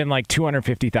 So it would have been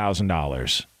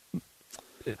 $250,000.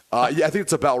 Yeah, I think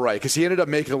it's about right because he ended up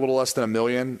making a little less than $1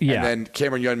 million, and then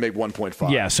Cameron Young made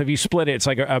 1.5. Yeah, so if you split it, it's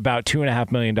about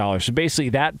 $2.5 million. So basically,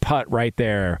 that putt right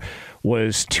there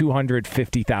was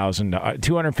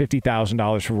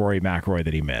 $250,000 for Rory McIlroy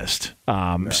that he missed.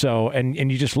 So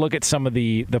and you just look at some of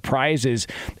the prizes.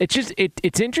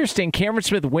 It's interesting. Cameron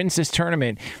Smith wins this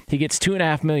tournament. He gets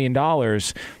 $2.5 million,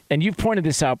 and you've pointed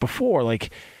this out before.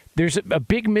 there's a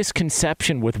big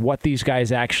misconception with what these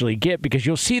guys actually get, because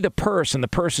you'll see the purse, and the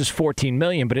purse is $14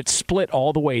 million, but it's split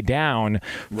all the way down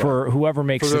for whoever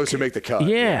makes for those who make the cut.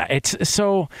 Yeah, it's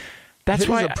so that's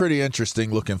why he's a pretty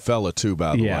interesting looking fella too,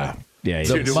 by the way. Yeah,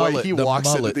 dude, the way he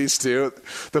walks into these two.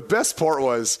 The best part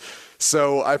was,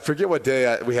 so I forget what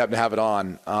day we happen to have it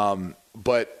on,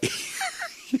 but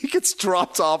he gets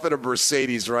dropped off in a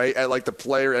Mercedes, right, at like the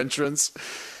player entrance.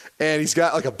 And he's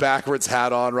got like a backwards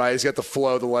hat on, right? He's got the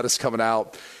flow, the lettuce coming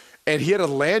out. And he had a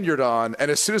lanyard on.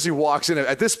 And as soon as he walks in,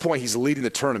 at this point, he's leading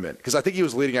the tournament. Because I think he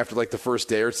was leading after like the first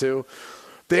day or two.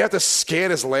 They have to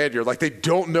scan his lanyard. Like, they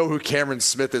don't know who Cameron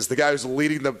Smith is, the guy who's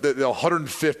leading the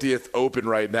 150th Open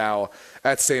right now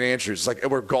at St. Andrews. It's like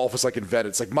where golf is like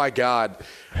invented. It's like, my God,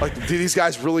 like, do these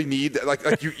guys really need like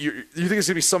you think it's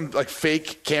gonna be some like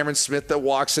fake Cameron Smith that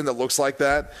walks in that looks like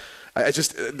that?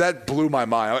 That blew my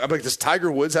mind. I'm like, does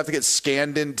Tiger Woods have to get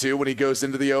scanned in too when he goes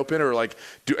into the Open, or like,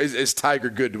 is Tiger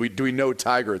good? Do we know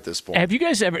Tiger at this point?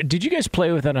 Did you guys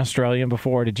play with an Australian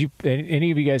before? Did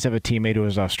any of you guys have a teammate who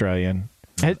was Australian?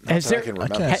 I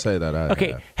can't say that.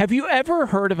 Okay, have you ever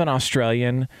heard of an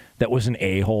Australian that was an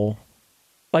a-hole?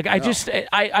 Like, no.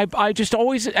 I just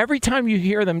always, every time you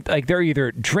hear them, like, they're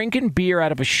either drinking beer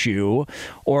out of a shoe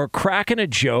or cracking a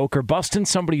joke or busting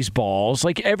somebody's balls.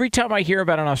 Like, every time I hear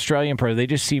about an Australian person, they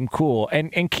just seem cool.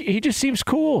 And he just seems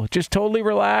cool, just totally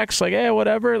relaxed, like,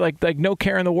 whatever, like no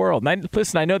care in the world. And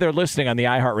I know they're listening on the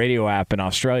iHeartRadio app in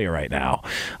Australia right now.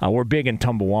 We're big in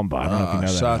Chumbawamba. I don't know if you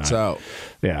know that. Shots out.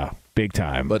 Yeah. Big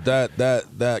time. But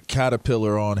that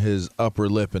caterpillar on his upper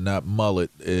lip and that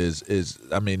mullet is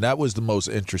I mean, that was the most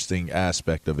interesting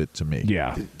aspect of it to me.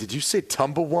 Yeah. Did you say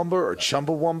Tumbawamba or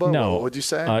Chumbawamba? No. What would you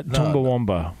say?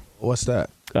 Tumbawamba. What's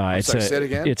that? Say it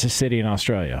again? It's a city in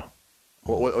Australia.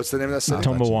 What's the name of that city?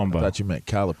 Tumbawamba. I thought you meant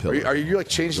caterpillar. Are you like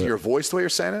changing your voice the way you're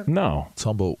saying it? No.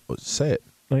 Say it.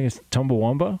 Like, it's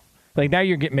Tumbawamba? Like, now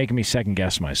you're making me second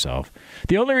guess myself.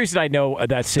 The only reason I know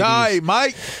that city's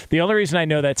Mike. The only reason I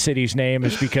know that city's name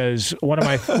is because one of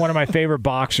my favorite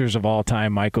boxers of all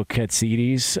time, Michael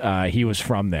Katsidis, he was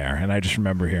from there, and I just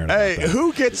remember hearing about that.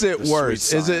 Who gets it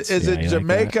worse? Is it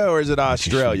Jamaica or is it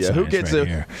Australia? Who gets it?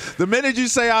 Here. The minute you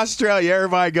say Australia,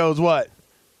 everybody goes what?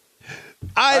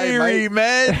 Irie,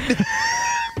 man.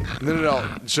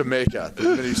 No. Jamaica. The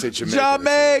minute you say Jamaica.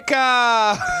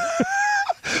 Jamaica.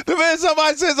 The minute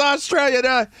somebody says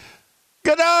Australia,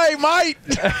 good day, mate.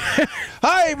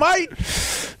 Hey, mate.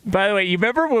 By the way, you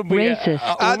remember when we... Racist.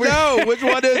 I know. Which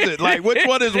one is it? Like, which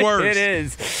one is worse? It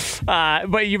is.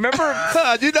 But you remember...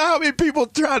 You know how many people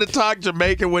try to talk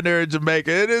Jamaican when they're in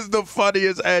Jamaica? It is the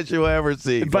funniest ass you'll ever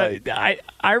see. But I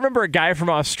remember a guy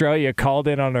from Australia called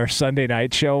in on our Sunday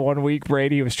night show one week,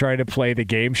 Brady. He was trying to play the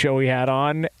game show we had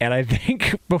on, and I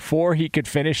think before he could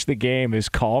finish the game, his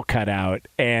call cut out,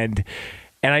 and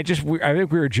I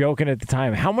think we were joking at the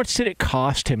time. How much did it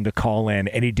cost him to call in,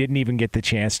 and he didn't even get the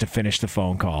chance to finish the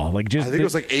phone call? I think it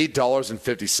was like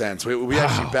 $8.50. We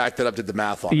actually backed that up, did the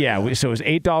math on it. Yeah, so it was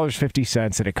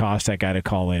 $8.50 that it cost that guy to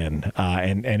call in,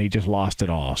 and he just lost it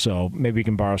all. So maybe we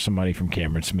can borrow some money from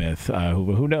Cameron Smith.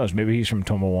 Who knows? Maybe he's from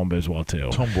Chumbawamba as well,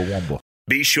 too. Chumbawamba.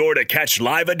 Be sure to catch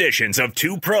live editions of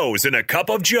Two Pros and a Cup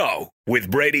of Joe with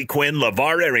Brady Quinn,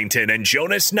 LeVar Arrington, and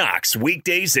Jonas Knox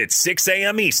weekdays at 6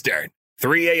 a.m. Eastern,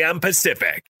 3 a.m.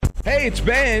 Pacific. Hey, it's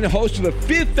Ben, host of The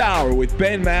Fifth Hour with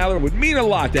Ben Maller. It would mean a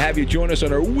lot to have you join us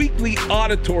on our weekly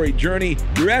auditory journey.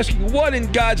 You're asking, what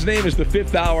in God's name is The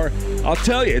Fifth Hour? I'll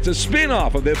tell you, it's a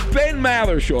spin-off of The Ben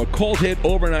Maller Show, a cult hit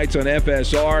overnights on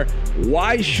FSR.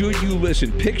 Why should you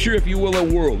listen? Picture, if you will, a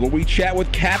world where we chat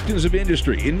with captains of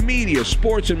industry in media,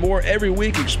 sports, and more every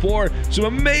week. Explore some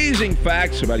amazing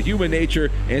facts about human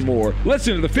nature and more.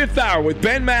 Listen to The Fifth Hour with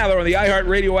Ben Maller on the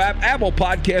iHeartRadio app, Apple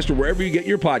Podcast, or wherever you get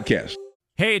your podcasts.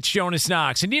 Hey, it's Jonas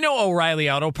Knox, and you know O'Reilly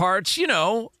Auto Parts, you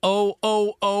know,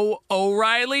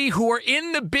 O'Reilly, who are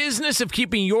in the business of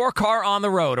keeping your car on the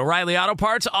road. O'Reilly Auto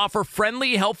Parts offer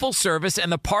friendly, helpful service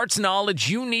and the parts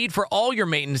knowledge you need for all your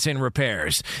maintenance and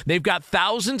repairs. They've got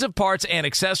thousands of parts and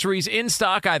accessories in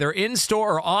stock, either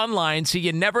in-store or online, so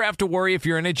you never have to worry if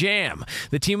you're in a jam.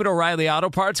 The team at O'Reilly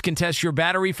Auto Parts can test your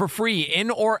battery for free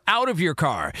in or out of your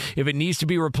car. If it needs to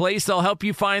be replaced, they'll help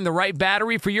you find the right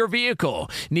battery for your vehicle.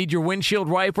 Need your windshield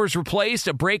wipers replaced,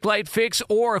 a brake light fix,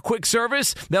 or a quick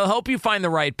service, they'll help you find the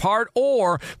right part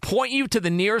or point you to the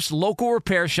nearest local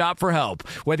repair shop for help.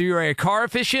 Whether you're a car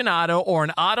aficionado or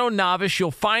an auto novice,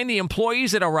 you'll find the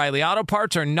employees at O'Reilly Auto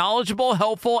Parts are knowledgeable,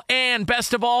 helpful, and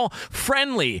best of all,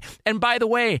 friendly. And by the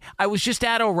way, I was just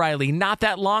at O'Reilly not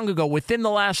that long ago, within the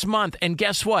last month, and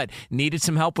guess what? Needed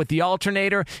some help with the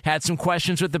alternator, had some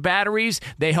questions with the batteries.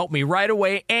 They helped me right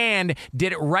away and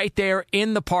did it right there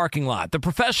in the parking lot. The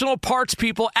professional parts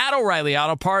people at O'Reilly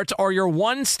Auto Parts are your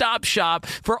one-stop shop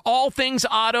for all things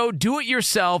auto,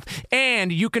 do-it-yourself,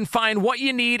 and you can find what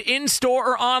you need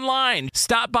in-store or online.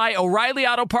 Stop by O'Reilly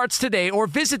Auto Parts today or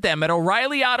visit them at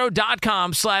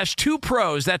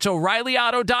O'ReillyAuto.com/2pros. That's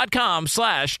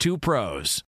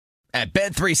O'ReillyAuto.com/2pros. At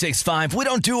Bet365, we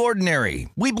don't do ordinary.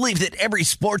 We believe that every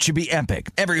sport should be epic.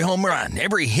 Every home run,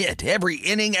 every hit, every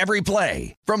inning, every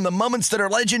play. From the moments that are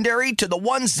legendary to the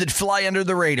ones that fly under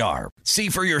the radar. See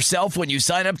for yourself when you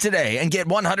sign up today and get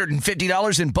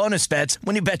 $150 in bonus bets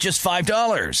when you bet just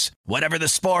 $5. Whatever the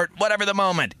sport, whatever the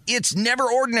moment, it's never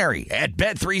ordinary at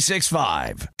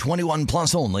Bet365. 21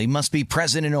 plus only. Must be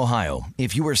present in Ohio.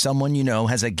 If you or someone you know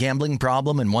has a gambling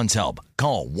problem and wants help,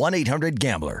 call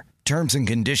 1-800-GAMBLER. Terms and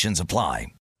conditions apply.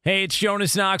 Hey, it's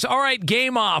Jonas Knox. All right,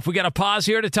 game off. We got to pause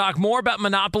here to talk more about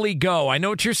Monopoly Go. I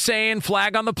know what you're saying,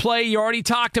 flag on the play. You already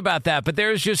talked about that, but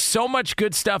there's just so much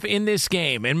good stuff in this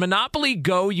game. In Monopoly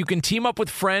Go, you can team up with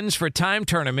friends for time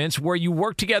tournaments where you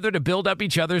work together to build up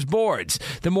each other's boards.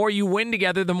 The more you win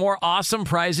together, the more awesome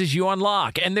prizes you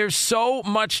unlock. And there's so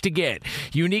much to get.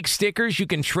 Unique stickers you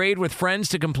can trade with friends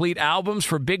to complete albums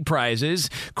for big prizes.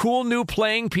 Cool new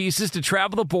playing pieces to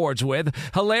travel the boards with.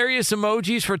 Hilarious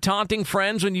emojis for taunting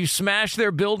friends when you smash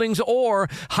their buildings or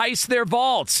heist their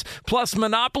vaults. Plus,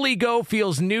 Monopoly Go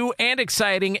feels new and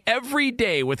exciting every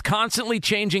day with constantly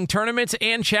changing tournaments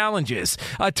and challenges.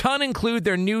 A ton include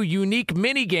their new unique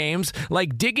mini games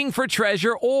like digging for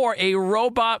treasure or a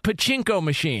robot pachinko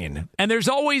machine. And there's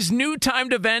always new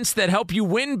timed events that help you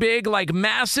win big, like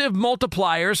massive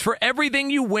multipliers for everything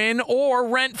you win or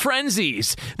rent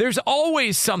frenzies. There's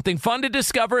always something fun to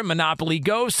discover in Monopoly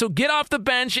Go, so get off the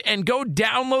bench and go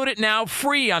download it now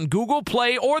free on Google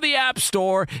Play or the App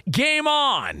Store. Game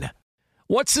on!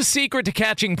 What's the secret to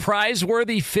catching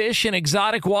prize-worthy fish in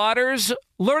exotic waters?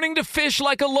 Learning to fish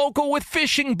like a local with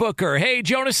Fishing Booker. Hey,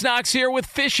 Jonas Knox here with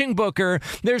Fishing Booker.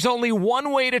 There's only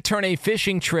one way to turn a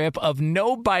fishing trip of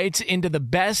no bites into the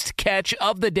best catch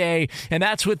of the day, and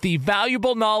that's with the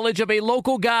valuable knowledge of a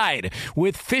local guide.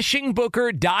 With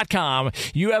FishingBooker.com,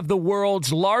 you have the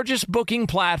world's largest booking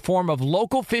platform of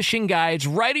local fishing guides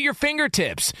right at your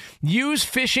fingertips. Use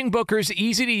Fishing Booker's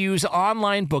easy-to-use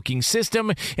online booking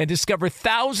system and discover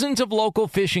thousands of local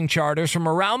fishing charters from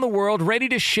around the world ready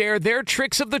to share their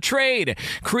tricks of the trade.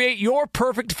 Create your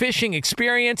perfect fishing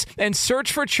experience and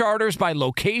search for charters by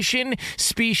location,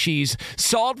 species,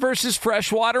 salt versus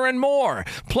freshwater, and more.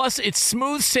 Plus, it's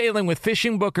smooth sailing with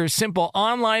Fishing Booker's simple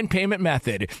online payment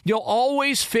method. You'll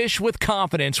always fish with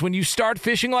confidence when you start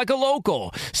fishing like a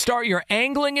local. Start your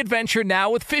angling adventure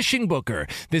now with Fishing Booker.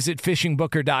 Visit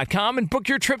FishingBooker.com and book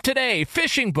your trip today.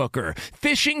 Fishing Booker.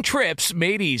 Fishing trips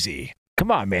made easy.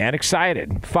 Come on, man.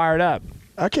 Excited. Fired up.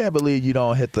 I can't believe you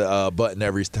don't hit the button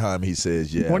every time he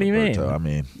says yeah. What do you Roberto. mean? I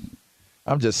mean,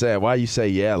 I'm just saying, why you say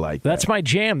yeah like that? That's my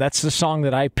jam. That's the song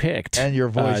that I picked. And your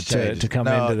voice to come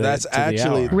into the that's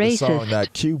actually the song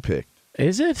that Q picked.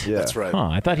 Is it? Yeah. That's right. Huh,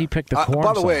 I thought he picked the corn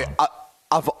By the way,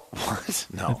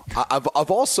 song.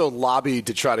 I've also lobbied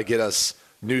to try to get us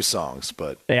new songs,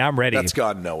 but hey, I'm ready. That's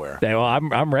gone nowhere. Hey, well,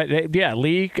 I'm ready. Yeah,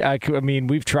 Lee. I mean,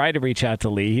 we've tried to reach out to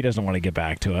Lee. He doesn't want to get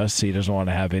back to us. He doesn't want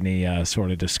to have any sort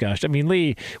of discussion. I mean,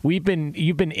 Lee, you've been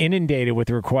inundated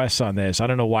with requests on this. I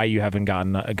don't know why you haven't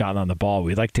gotten on the ball.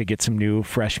 We'd like to get some new,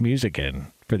 fresh music in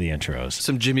for the intros.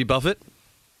 Some Jimmy Buffett?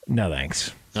 No,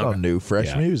 thanks. Some new,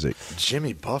 fresh music.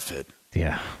 Jimmy Buffett.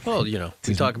 Yeah. Well, you know,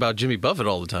 we talk about Jimmy Buffett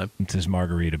all the time. It's his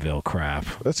Margaritaville crap.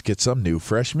 Let's get some new,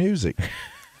 fresh music.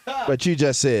 But you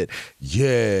just said,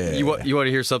 yeah. You want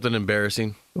to hear something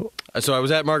embarrassing? So I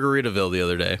was at Margaritaville the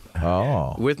other day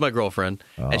with my girlfriend,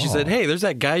 and she said, hey, there's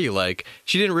that guy you like.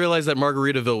 She didn't realize that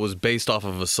Margaritaville was based off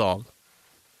of a song.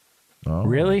 Oh.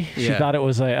 Really? She Yeah. thought it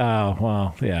was like, oh,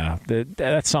 well, yeah.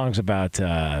 That song's about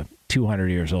 200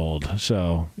 years old,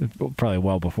 so probably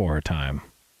well before her time.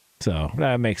 So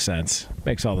that makes sense.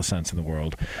 Makes all the sense in the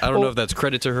world. I don't know if that's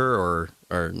credit to her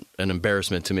or an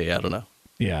embarrassment to me. I don't know.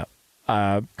 Yeah.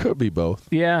 Could be both.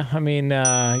 Yeah, I mean,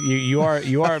 you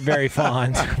are very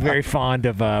fond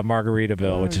of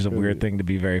Margaritaville, which is a weird thing to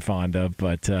be very fond of.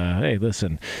 But hey,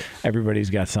 listen, everybody's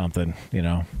got something, you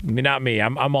know. I mean, not me.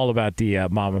 I'm all about the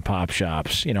mom and pop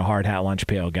shops. You know, hard hat, lunch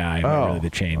pail guy. I'm not really the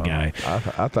chain guy.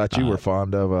 I thought you were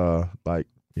fond of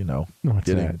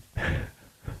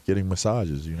getting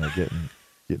massages. You know, getting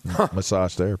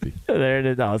massage therapy. There it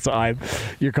is. No, so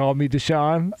you're calling me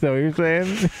Deshaun? Is that what you're saying?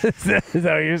 Is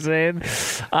that what you're saying?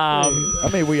 I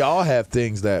mean, we all have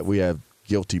things that we have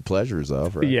guilty pleasures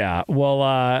of, right? Yeah.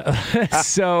 Well,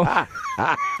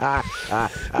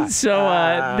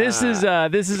 this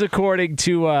is according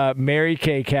to Mary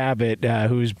Kay Cabot,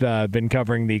 who's been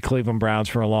covering the Cleveland Browns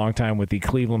for a long time with the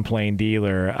Cleveland Plain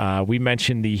Dealer. We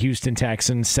mentioned the Houston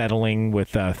Texans settling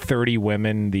with 30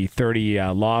 women, the 30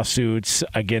 lawsuits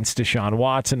against Deshaun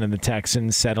Watson, and the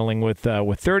Texans settling with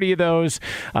 30 of those.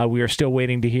 We are still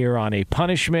waiting to hear on a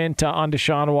punishment on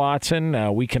Deshaun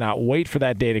Watson. We cannot wait for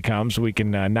that day to come so we can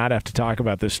not have to talk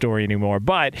about this story anymore.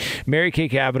 But Mary Kay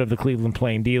Cabot of the Cleveland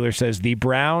Plain Dealer says the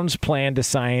Browns plan to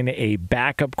sign a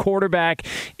backup quarterback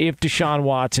if Deshaun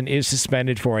Watson is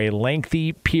suspended for a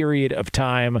lengthy period of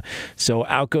time. So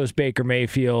out goes Baker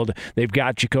Mayfield. They've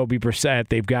got Jacoby Brissett.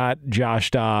 They've got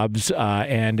Josh Dobbs.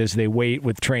 And as they wait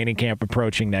with training camp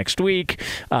approaching next week,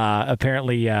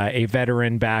 apparently a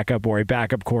veteran backup, or a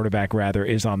backup quarterback rather,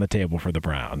 is on the table for the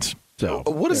Browns. So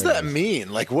what does that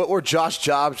mean? Like, what were Josh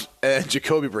Dobbs and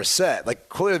Jacoby Brissett? Like,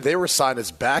 clearly they were signed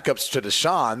as backups to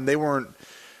Deshaun. They weren't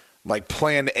like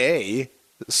plan A.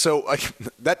 So like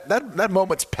that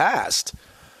moment's passed.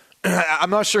 I'm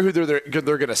not sure who they're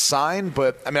going to sign,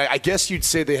 but I mean, I guess you'd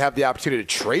say they have the opportunity to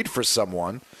trade for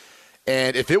someone.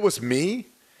 And if it was me,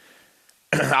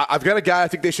 I've got a guy I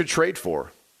think they should trade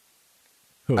for.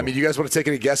 Who? I mean, you guys want to take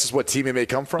any guesses what team it may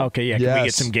come from? Okay, yeah. Can we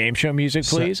get some game show music,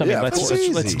 please? I mean,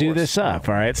 let's do this up.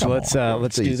 All right, so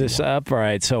let's do this up. All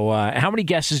right, so how many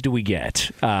guesses do we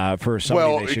get for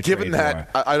somebody they should given trade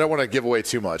that, for? I don't want to give away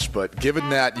too much, but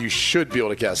given that you should be able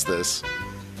to guess this.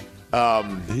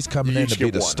 He's coming in to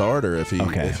be the starter if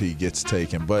he gets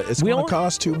taken, but it's going to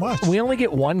cost too much. We only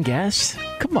get one guess?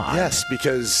 Come on. Yes,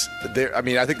 because I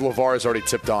think LeVar has already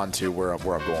tipped on to where I'm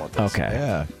going with this. Okay.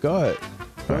 Yeah, go ahead.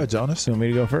 Go ahead, Jonas. You want me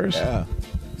to go first? Yeah.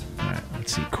 All right,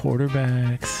 let's see.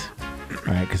 Quarterbacks.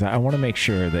 All right, because I want to make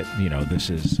sure that, you know, this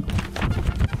is...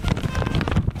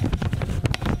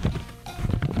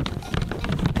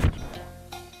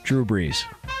 Drew Brees.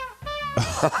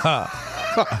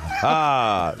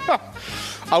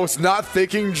 I was not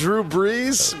thinking Drew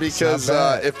Brees because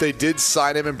if they did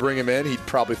sign him and bring him in, he'd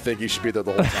probably think he should be there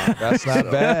the whole time. That's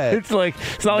not bad. It's not like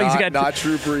he's got not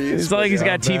Drew Brees. It's not like he's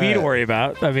got TV to worry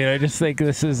about. I mean, I just think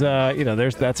this is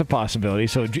that's a possibility.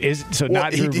 So not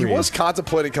Drew Brees. He was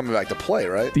contemplating coming back to play,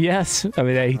 right? Yes. I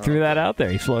mean, he threw that out there.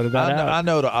 He floated that out. I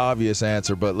know the obvious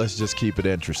answer, but let's just keep it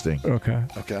interesting. Okay.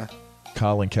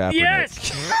 Colin Kaepernick. Yes.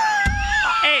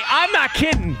 Hey,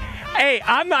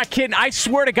 I'm not kidding. I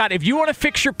swear to God, if you want to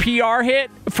fix your PR hit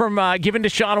from giving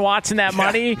Deshaun Watson that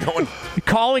money,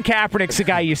 Colin Kaepernick's the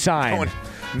guy you sign.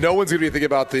 No one's going to be thinking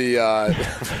about the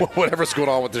whatever's going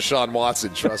on with Deshaun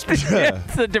Watson, trust me.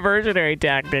 It's a diversionary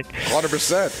tactic.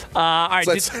 100%. All right,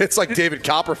 it's like David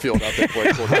Copperfield out there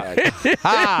playing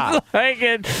quarterback.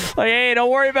 Hey,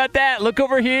 don't worry about that. Look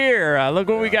over here. Look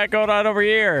what we got going on over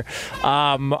here.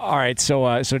 All right,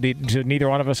 so neither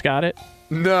one of us got it?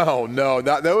 No,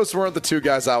 those weren't the two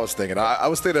guys I was thinking. I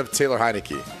was thinking of Taylor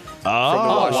Heineke from the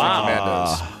Washington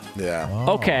Commandos. Yeah.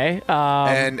 Okay.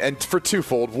 And for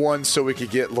twofold. One, so we could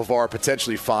get LeVar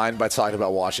potentially fined by talking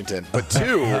about Washington. But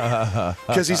two,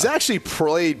 because he's actually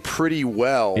played pretty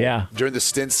well during the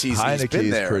stints he's been there.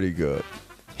 Heineke is pretty good.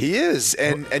 He is.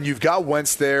 And you've got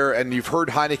Wentz there, and you've heard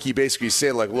Heineke basically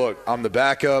say, like, look, I'm the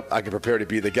backup. I can prepare to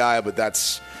be the guy, but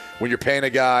that's when you're paying a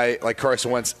guy like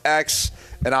Carson Wentz X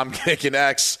and I'm making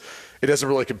X, it doesn't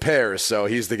really compare. So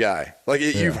he's the guy.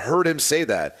 You've heard him say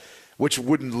that, which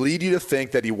would lead you to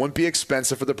think that he wouldn't be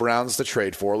expensive for the Browns to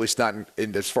trade for, at least not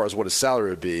in as far as what his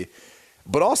salary would be.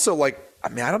 But also, I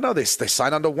don't know. They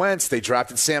signed on to Wentz. They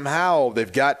drafted Sam Howell.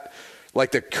 They've got,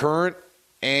 the current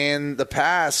and the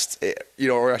past,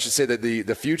 or I should say that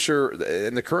the future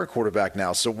and the current quarterback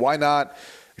now. So why not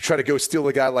try to go steal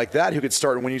a guy like that who could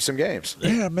start and win you some games?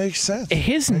 Yeah, it makes sense.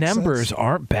 His numbers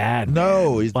aren't bad.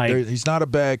 No, he's not a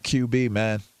bad QB,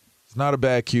 man. He's not a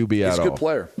bad QB at all. He's a good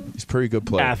player. He's a pretty good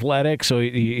player. Athletic, so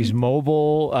he's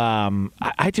mobile.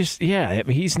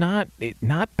 He's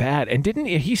not bad. And didn't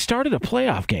he started a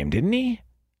playoff game, didn't he?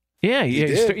 Yeah, he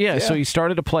did. So he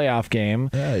started a playoff game.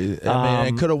 Yeah,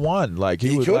 it could have won.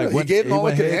 He gave him all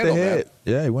he could handle, man.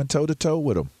 Yeah, he went toe to toe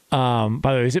with him. By the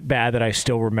way, is it bad that I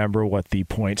still remember what the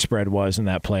point spread was in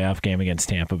that playoff game against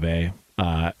Tampa Bay?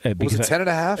 Was it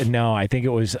 10.5? No, I think it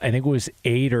was 8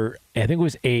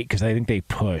 because I think they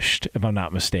pushed, if I'm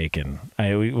not mistaken.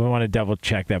 We want to double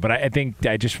check that, but I think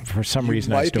I just for some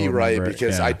reason I still remember. You might be right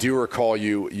because I do recall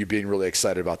you being really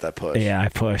excited about that push. Yeah, I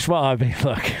pushed. Well, I mean,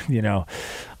 look,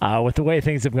 with the way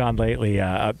things have gone lately,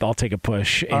 I'll take a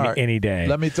push any day.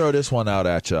 Let me throw this one out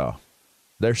at y'all.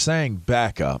 They're saying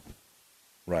backup,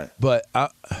 right? But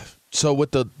so with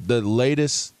the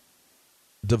latest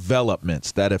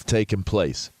developments that have taken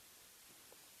place,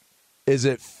 is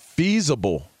it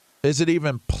feasible? Is it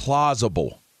even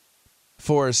plausible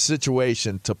for a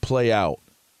situation to play out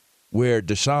where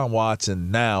Deshaun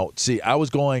Watson now, see, I was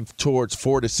going towards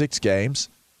 4 to 6 games,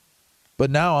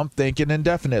 but now I'm thinking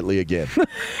indefinitely again.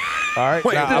 All right.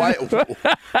 Wait, I'm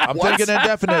thinking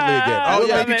indefinitely again. Oh,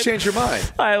 yeah. What made you change your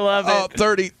mind? I love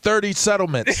it. 30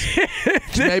 settlements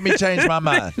made me change my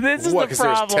mind. This is what, the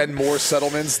problem. Because there's 10 more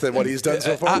settlements than what he's done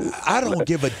so far? I don't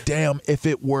give a damn if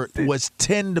it was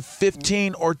 10 to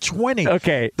 15 or 20.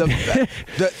 Okay.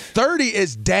 The 30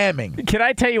 is damning. Can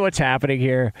I tell you what's happening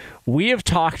here? We have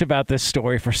talked about this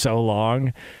story for so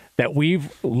long that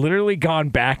we've literally gone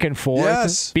back and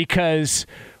forth because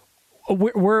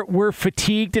we're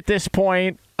fatigued at this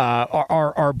point.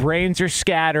 Our brains are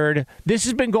scattered. This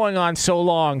has been going on so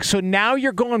long. So now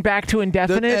you're going back to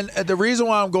indefinite? And the reason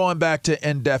why I'm going back to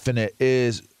indefinite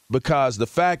is because the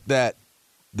fact that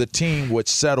the team would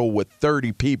settle with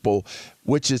 30 people,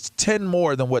 which is 10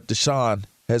 more than what Deshaun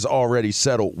has already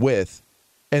settled with,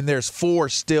 and there's 4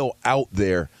 still out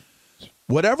there.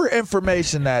 Whatever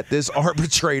information that this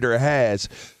arbitrator has,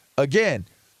 again,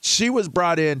 she was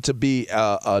brought in to be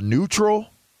a neutral,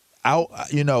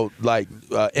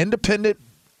 independent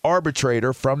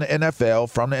arbitrator from the NFL,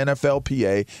 from the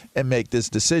NFLPA, and make this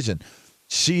decision.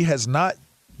 She has not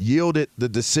yielded the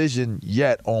decision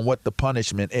yet on what the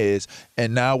punishment is,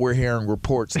 and now we're hearing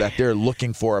reports that they're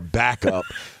looking for a backup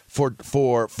for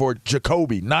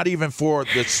Jacoby, not even for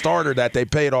the starter that they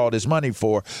paid all this money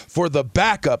for. For the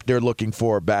backup, they're looking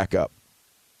for a backup.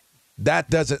 That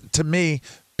doesn't, to me,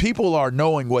 people are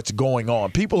knowing what's going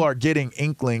on. People are getting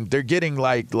inkling. They're getting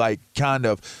they're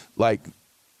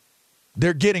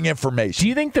getting information. Do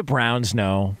you think the Browns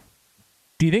know?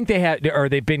 Do you think they have, or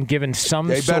they've been given some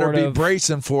They sort of... better be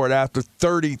bracing for it after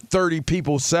 30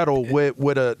 people settle with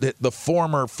the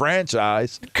former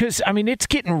franchise. Because, I mean, it's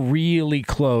getting really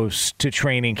close to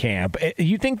training camp.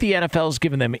 You think the NFL's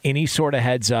given them any sort of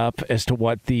heads up as to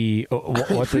what the...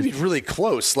 really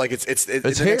close. Like, it's here.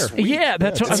 Next week. Yeah,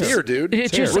 that's what it's here, dude.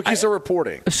 It's just, rookies are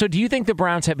reporting. So do you think the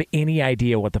Browns have any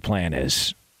idea what the plan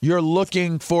is? You're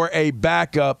looking for a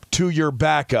backup to your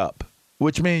backup,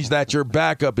 which means that your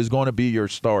backup is going to be your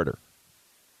starter.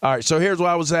 All right, so here's what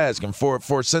I was asking.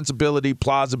 For sensibility,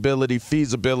 plausibility,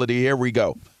 feasibility, here we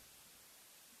go.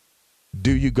 Do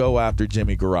you go after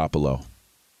Jimmy Garoppolo?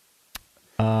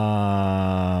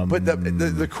 But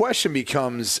the question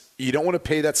becomes, you don't want to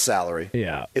pay that salary.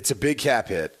 Yeah. It's a big cap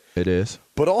hit. It is.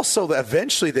 But also,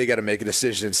 eventually, they got to make a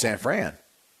decision in San Fran.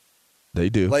 They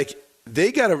do. Like,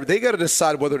 they got to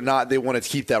decide whether or not they want to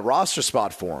keep that roster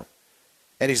spot for him.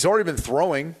 And he's already been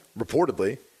throwing,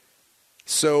 reportedly.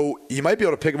 So you might be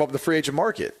able to pick him up in the free agent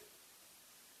market.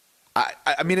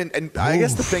 I mean, and I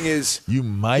guess the thing is, you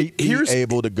might be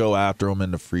able to go after him in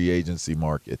the free agency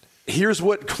market. Here's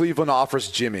what Cleveland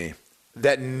offers Jimmy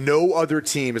that no other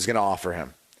team is going to offer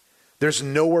him. There's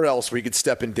nowhere else where he could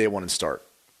step in day one and start.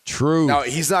 True. Now,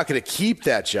 he's not going to keep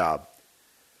that job.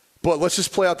 But let's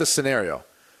just play out this scenario.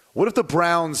 What if the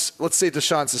Browns, let's say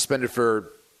Deshaun's suspended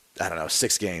for,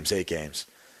 6 games, 8 games.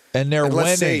 And they're winning.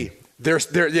 Let's say they're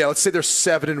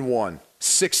 7-1,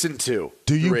 6-2.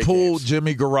 Do you pull games.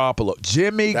 Jimmy Garoppolo?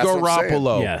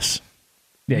 Garoppolo. Yes.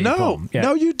 Yeah, no,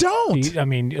 you don't. I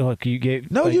mean, look, you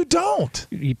get. No, you don't.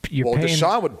 You're paying.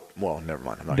 Deshaun would. Well, never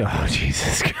mind. I'm not oh,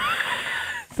 Jesus.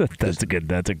 That's a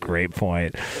great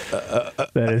point. That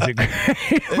is a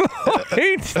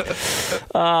great point.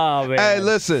 Oh man. Hey,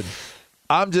 listen.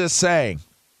 I'm just saying.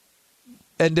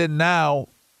 And then now,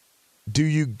 do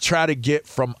you try to get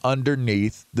from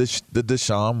underneath the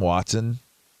Deshaun Watson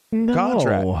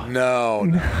contract? No.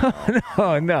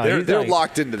 They're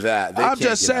locked into that. I'm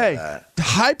just saying,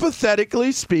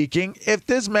 hypothetically speaking, if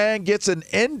this man gets an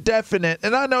indefinite,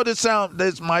 and I know this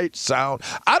might sound,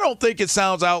 I don't think it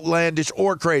sounds outlandish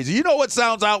or crazy. You know what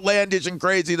sounds outlandish and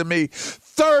crazy to me?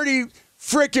 30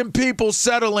 freaking people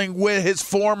settling with his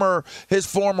former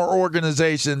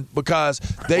organization because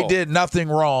they did nothing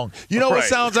wrong. You know what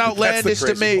sounds outlandish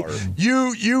to me? Part.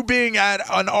 You being at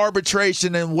an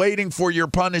arbitration and waiting for your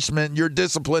punishment, your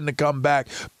discipline to come back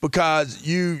because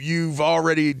you've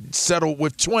already settled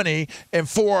with 20 and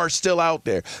 4 are still out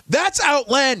there. That's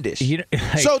outlandish.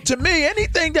 So to me,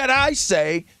 anything that I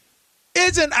say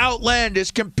isn't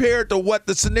outlandish compared to what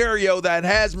the scenario that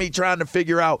has me trying to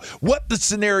figure out what the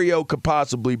scenario could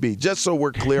possibly be, just so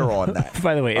we're clear on that.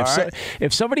 By the way,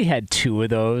 if somebody had 2 of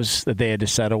those that they had to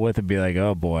settle with and be like,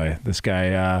 oh, boy, this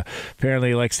guy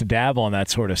apparently likes to dabble on that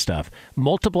sort of stuff,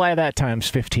 multiply that times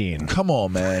 15. Come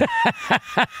on, man.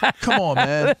 Come on,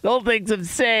 man. The whole thing's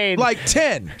insane. Like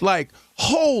 10. Like,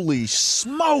 holy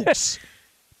smokes.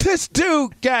 This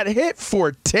dude got hit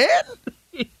for 10?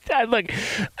 Look,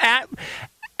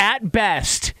 at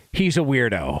best, he's a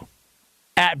weirdo.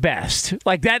 At best.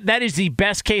 Like, that is the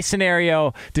best case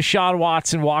scenario. Deshaun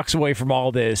Watson walks away from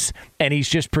all this, and he's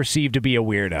just perceived to be a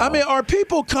weirdo. I mean, are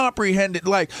people comprehending?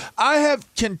 Like, I have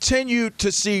continued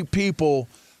to see people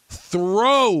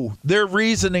throw their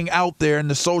reasoning out there in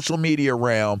the social media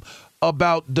realm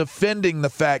about defending the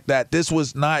fact that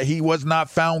he was not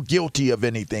found guilty of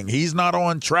anything. He's not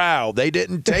on trial. They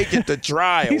didn't take it to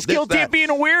trial. He's guilty of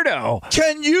being a weirdo.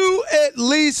 Can you at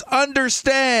least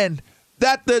understand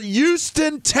that the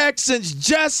Houston Texans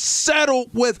just settled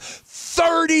with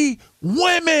 30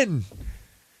 women?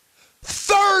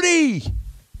 30!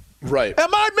 Right. Am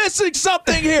I missing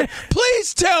something here?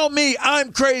 Please tell me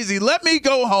I'm crazy. Let me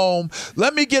go home.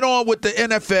 Let me get on with the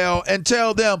NFL and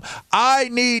tell them I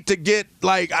need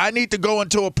to go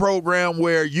into a program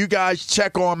where you guys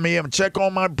check on me and check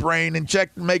on my brain and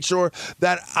make sure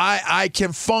that I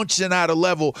can function at a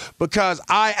level, because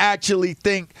I actually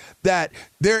think that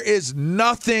there is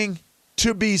nothing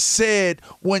to be said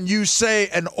when you say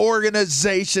an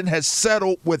organization has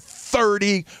settled with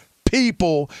 30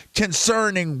 people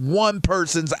concerning one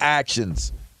person's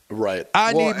actions. Right.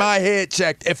 I need my head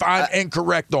checked if I'm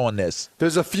incorrect on this.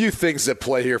 There's a few things at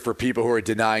play here for people who are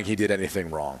denying he did anything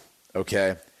wrong.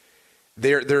 Okay,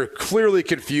 they're clearly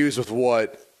confused with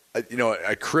what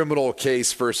a criminal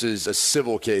case versus a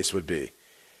civil case would be,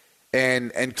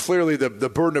 and clearly the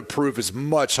burden of proof is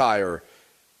much higher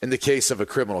in the case of a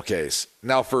criminal case.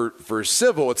 Now for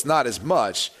civil, it's not as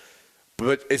much.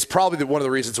 But it's probably one of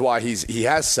the reasons why he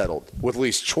has settled with at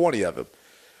least 20 of them.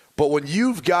 But when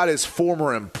you've got his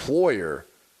former employer,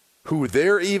 who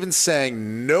they're even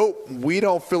saying, nope, we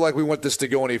don't feel like we want this to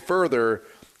go any further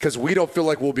because we don't feel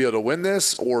like we'll be able to win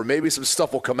this, or maybe some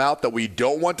stuff will come out that we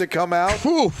don't want to come out.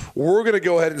 We're going to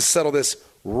go ahead and settle this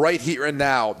right here and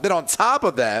now. Then on top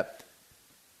of that,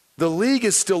 the league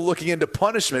is still looking into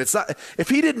punishment. It's not, if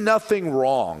he did nothing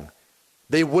wrong,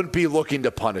 they wouldn't be looking to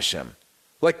punish him.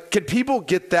 Like, can people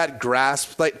get that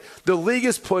grasp? Like, the league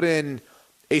has put in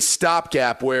a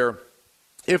stopgap where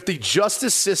if the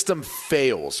justice system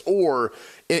fails, or,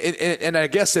 and I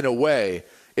guess in a way,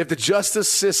 if the justice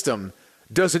system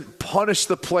doesn't punish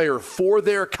the player for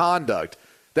their conduct,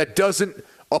 that doesn't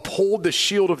uphold the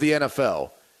shield of the NFL,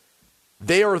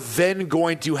 they are then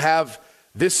going to have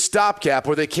this stopgap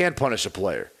where they can punish a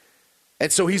player.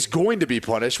 And so he's going to be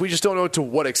punished. We just don't know to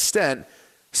what extent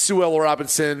Sue L.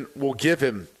 Robinson will give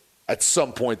him at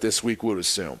some point this week, we would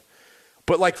assume.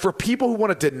 But, like, for people who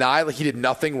want to deny like he did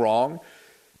nothing wrong,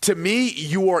 to me,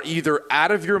 you are either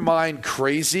out of your mind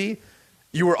crazy,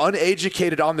 you are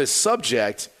uneducated on this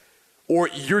subject, or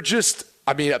you're just,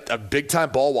 a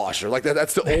big-time ball washer. Like,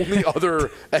 that's the only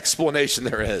other explanation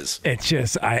there is. It's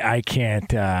just, I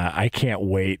can't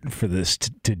wait for this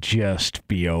to just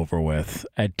be over with.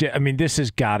 This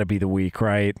has got to be the week,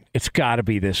 right? It's got to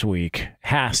be this week.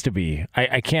 Has to be.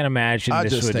 I can't imagine I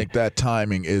just think that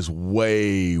timing is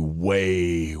way,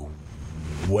 way,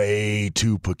 way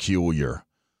too peculiar.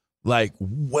 Like,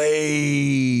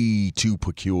 way too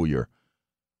peculiar.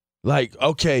 Like,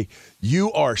 okay,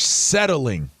 you are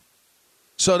settling.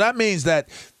 So that means that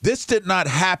this did not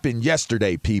happen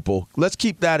yesterday, people. Let's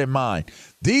keep that in mind.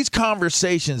 These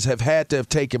conversations have had to have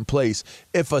taken place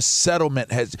if a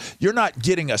settlement has – you're not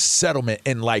getting a settlement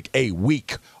in like a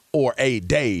week or a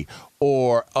day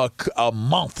or a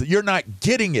month. You're not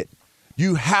getting it.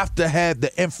 You have to have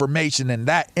the information, and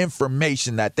that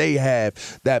information that they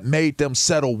have that made them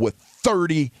settle with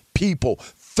 30 people.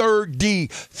 30.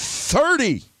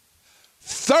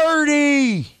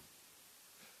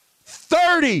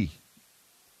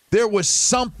 There was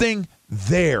something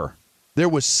there.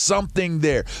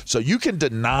 So you can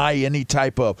deny any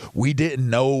type of we didn't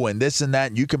know and this and that,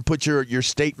 and you can put your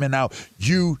statement out.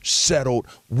 You settled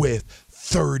with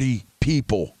 30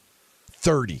 people.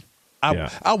 30.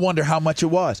 I wonder how much it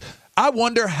was. I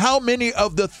wonder how many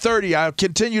of the 30, I'll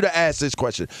continue to ask this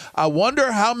question. I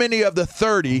wonder how many of the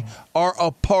 30 are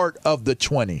a part of the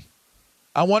 20.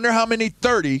 I wonder how many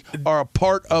 30 are a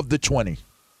part of the 20.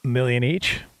 Million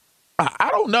each? I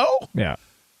don't know. Yeah.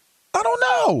 I don't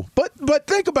know. But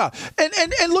think about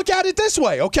it. And look at it this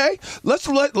way, okay? Let's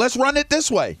run it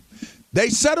this way. They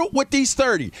settled with these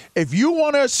 30. If you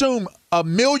want to assume $1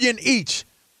 million each,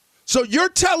 so you're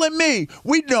telling me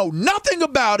we know nothing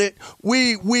about it.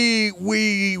 We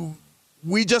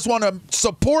just want to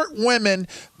support women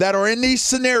that are in these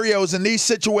scenarios, in these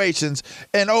situations.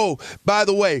 And, oh, by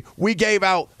the way, we gave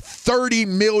out $30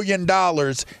 million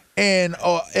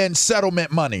in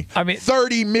settlement money. I mean,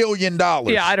 $30 million.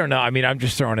 Yeah, I don't know. I mean, I'm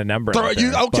just throwing a number out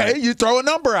there. You throw a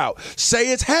number out.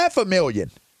 Say it's $500,000.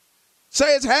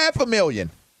 Say it's $500,000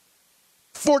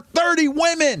 for 30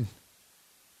 women.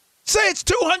 Say it's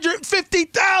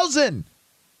 $250,000.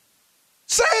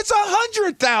 Say it's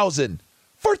 $100,000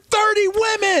 for 30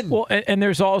 women. Well, and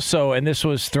there's also, and this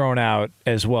was thrown out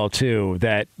as well too,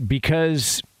 that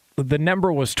because the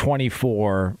number was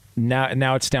 24,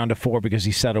 now it's down to 4 because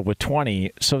he settled with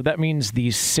 20. So that means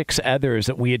these 6 others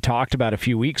that we had talked about a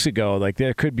few weeks ago, like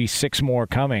there could be 6 more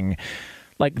coming.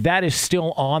 Like that is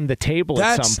still on the table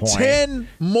at some point. That's 10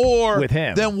 more with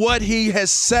him than what he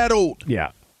has settled.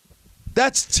 Yeah.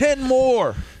 That's 10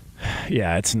 more.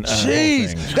 Yeah, it's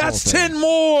jeez. That's 10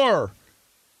 more.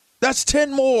 That's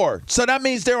 10 more. So that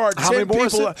means there are 10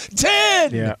 people.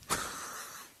 10. Yeah.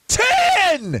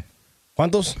 10.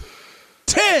 ¿Cuántos?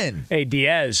 10. Hey,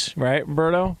 Diaz, right,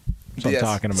 Roberto? That's what I'm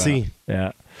talking about. Sí.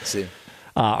 Yeah. Sí.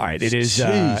 All right, it is.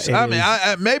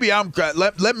 Maybe I'm.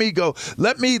 Let me go.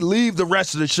 Let me leave the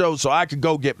rest of the show so I can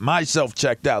go get myself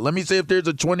checked out. Let me see if there's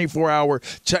a 24-hour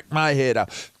check my head out.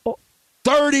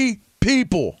 30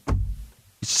 people.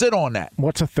 Sit on that.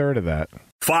 What's a third of that?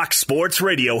 Fox Sports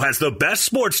Radio has the best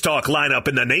sports talk lineup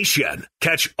in the nation.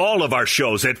 Catch all of our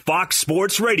shows at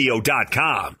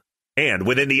foxsportsradio.com. And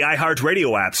within the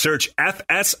iHeartRadio app, search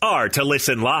FSR to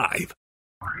listen live.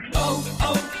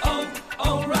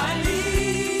 O'Reilly.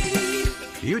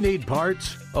 You need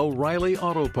parts? O'Reilly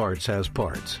Auto Parts has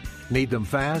parts. Need them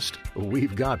fast?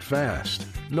 We've got fast.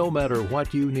 No matter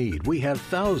what you need, we have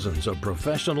thousands of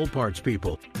professional parts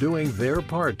people doing their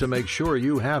part to make sure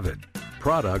you have it.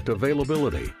 Product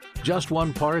availability. Just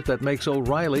one part that makes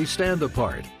O'Reilly stand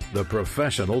apart. The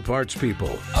professional parts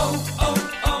people.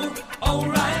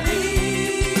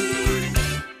 O'Reilly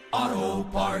Auto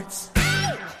Parts.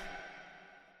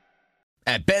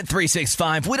 At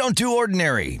Bet365, we don't do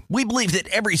ordinary. We believe that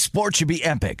every sport should be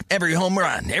epic. Every home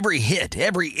run, every hit,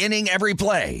 every inning, every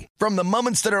play. From the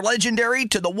moments that are legendary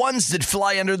to the ones that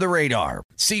fly under the radar.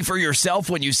 See for yourself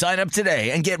when you sign up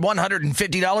today and get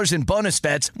 $150 in bonus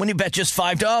bets when you bet just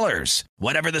 $5.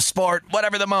 Whatever the sport,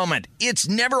 whatever the moment, it's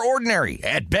never ordinary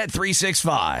at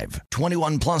Bet365.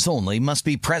 21 plus only. Must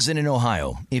be present in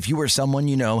Ohio. If you or someone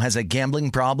you know has a gambling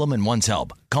problem and wants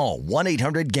help, call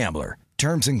 1-800-GAMBLER.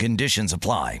 Terms and conditions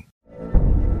apply.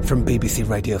 From BBC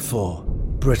Radio 4,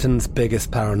 Britain's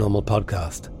biggest paranormal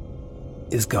podcast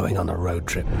is going on a road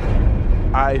trip.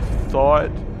 I thought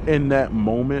in that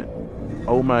moment,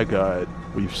 oh my God,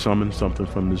 we've summoned something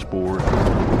from this board.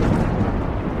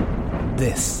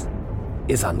 This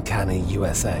is Uncanny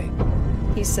USA.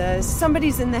 He says,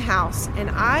 somebody's in the house, and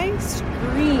I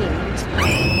screamed.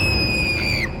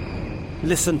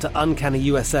 Listen to Uncanny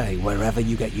USA wherever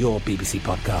you get your BBC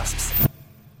podcasts,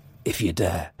 if you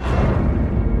dare.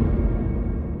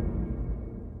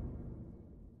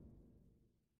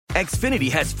 Xfinity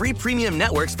has free premium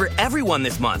networks for everyone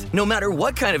this month, no matter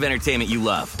what kind of entertainment you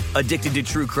love. Addicted to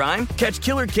true crime? Catch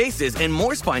killer cases and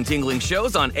more spine-tingling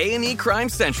shows on A&E Crime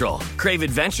Central. Crave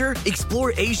adventure?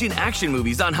 Explore Asian action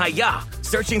movies on Hi-YAH.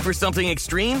 Searching for something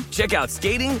extreme? Check out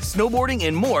skating, snowboarding,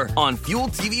 and more on Fuel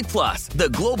TV Plus, the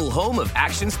global home of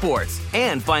action sports.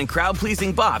 And find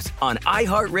crowd-pleasing bops on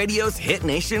iHeartRadio's Hit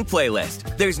Nation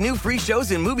playlist. There's new free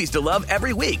shows and movies to love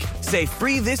every week. Say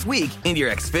free this week in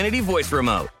your Xfinity voice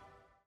remote.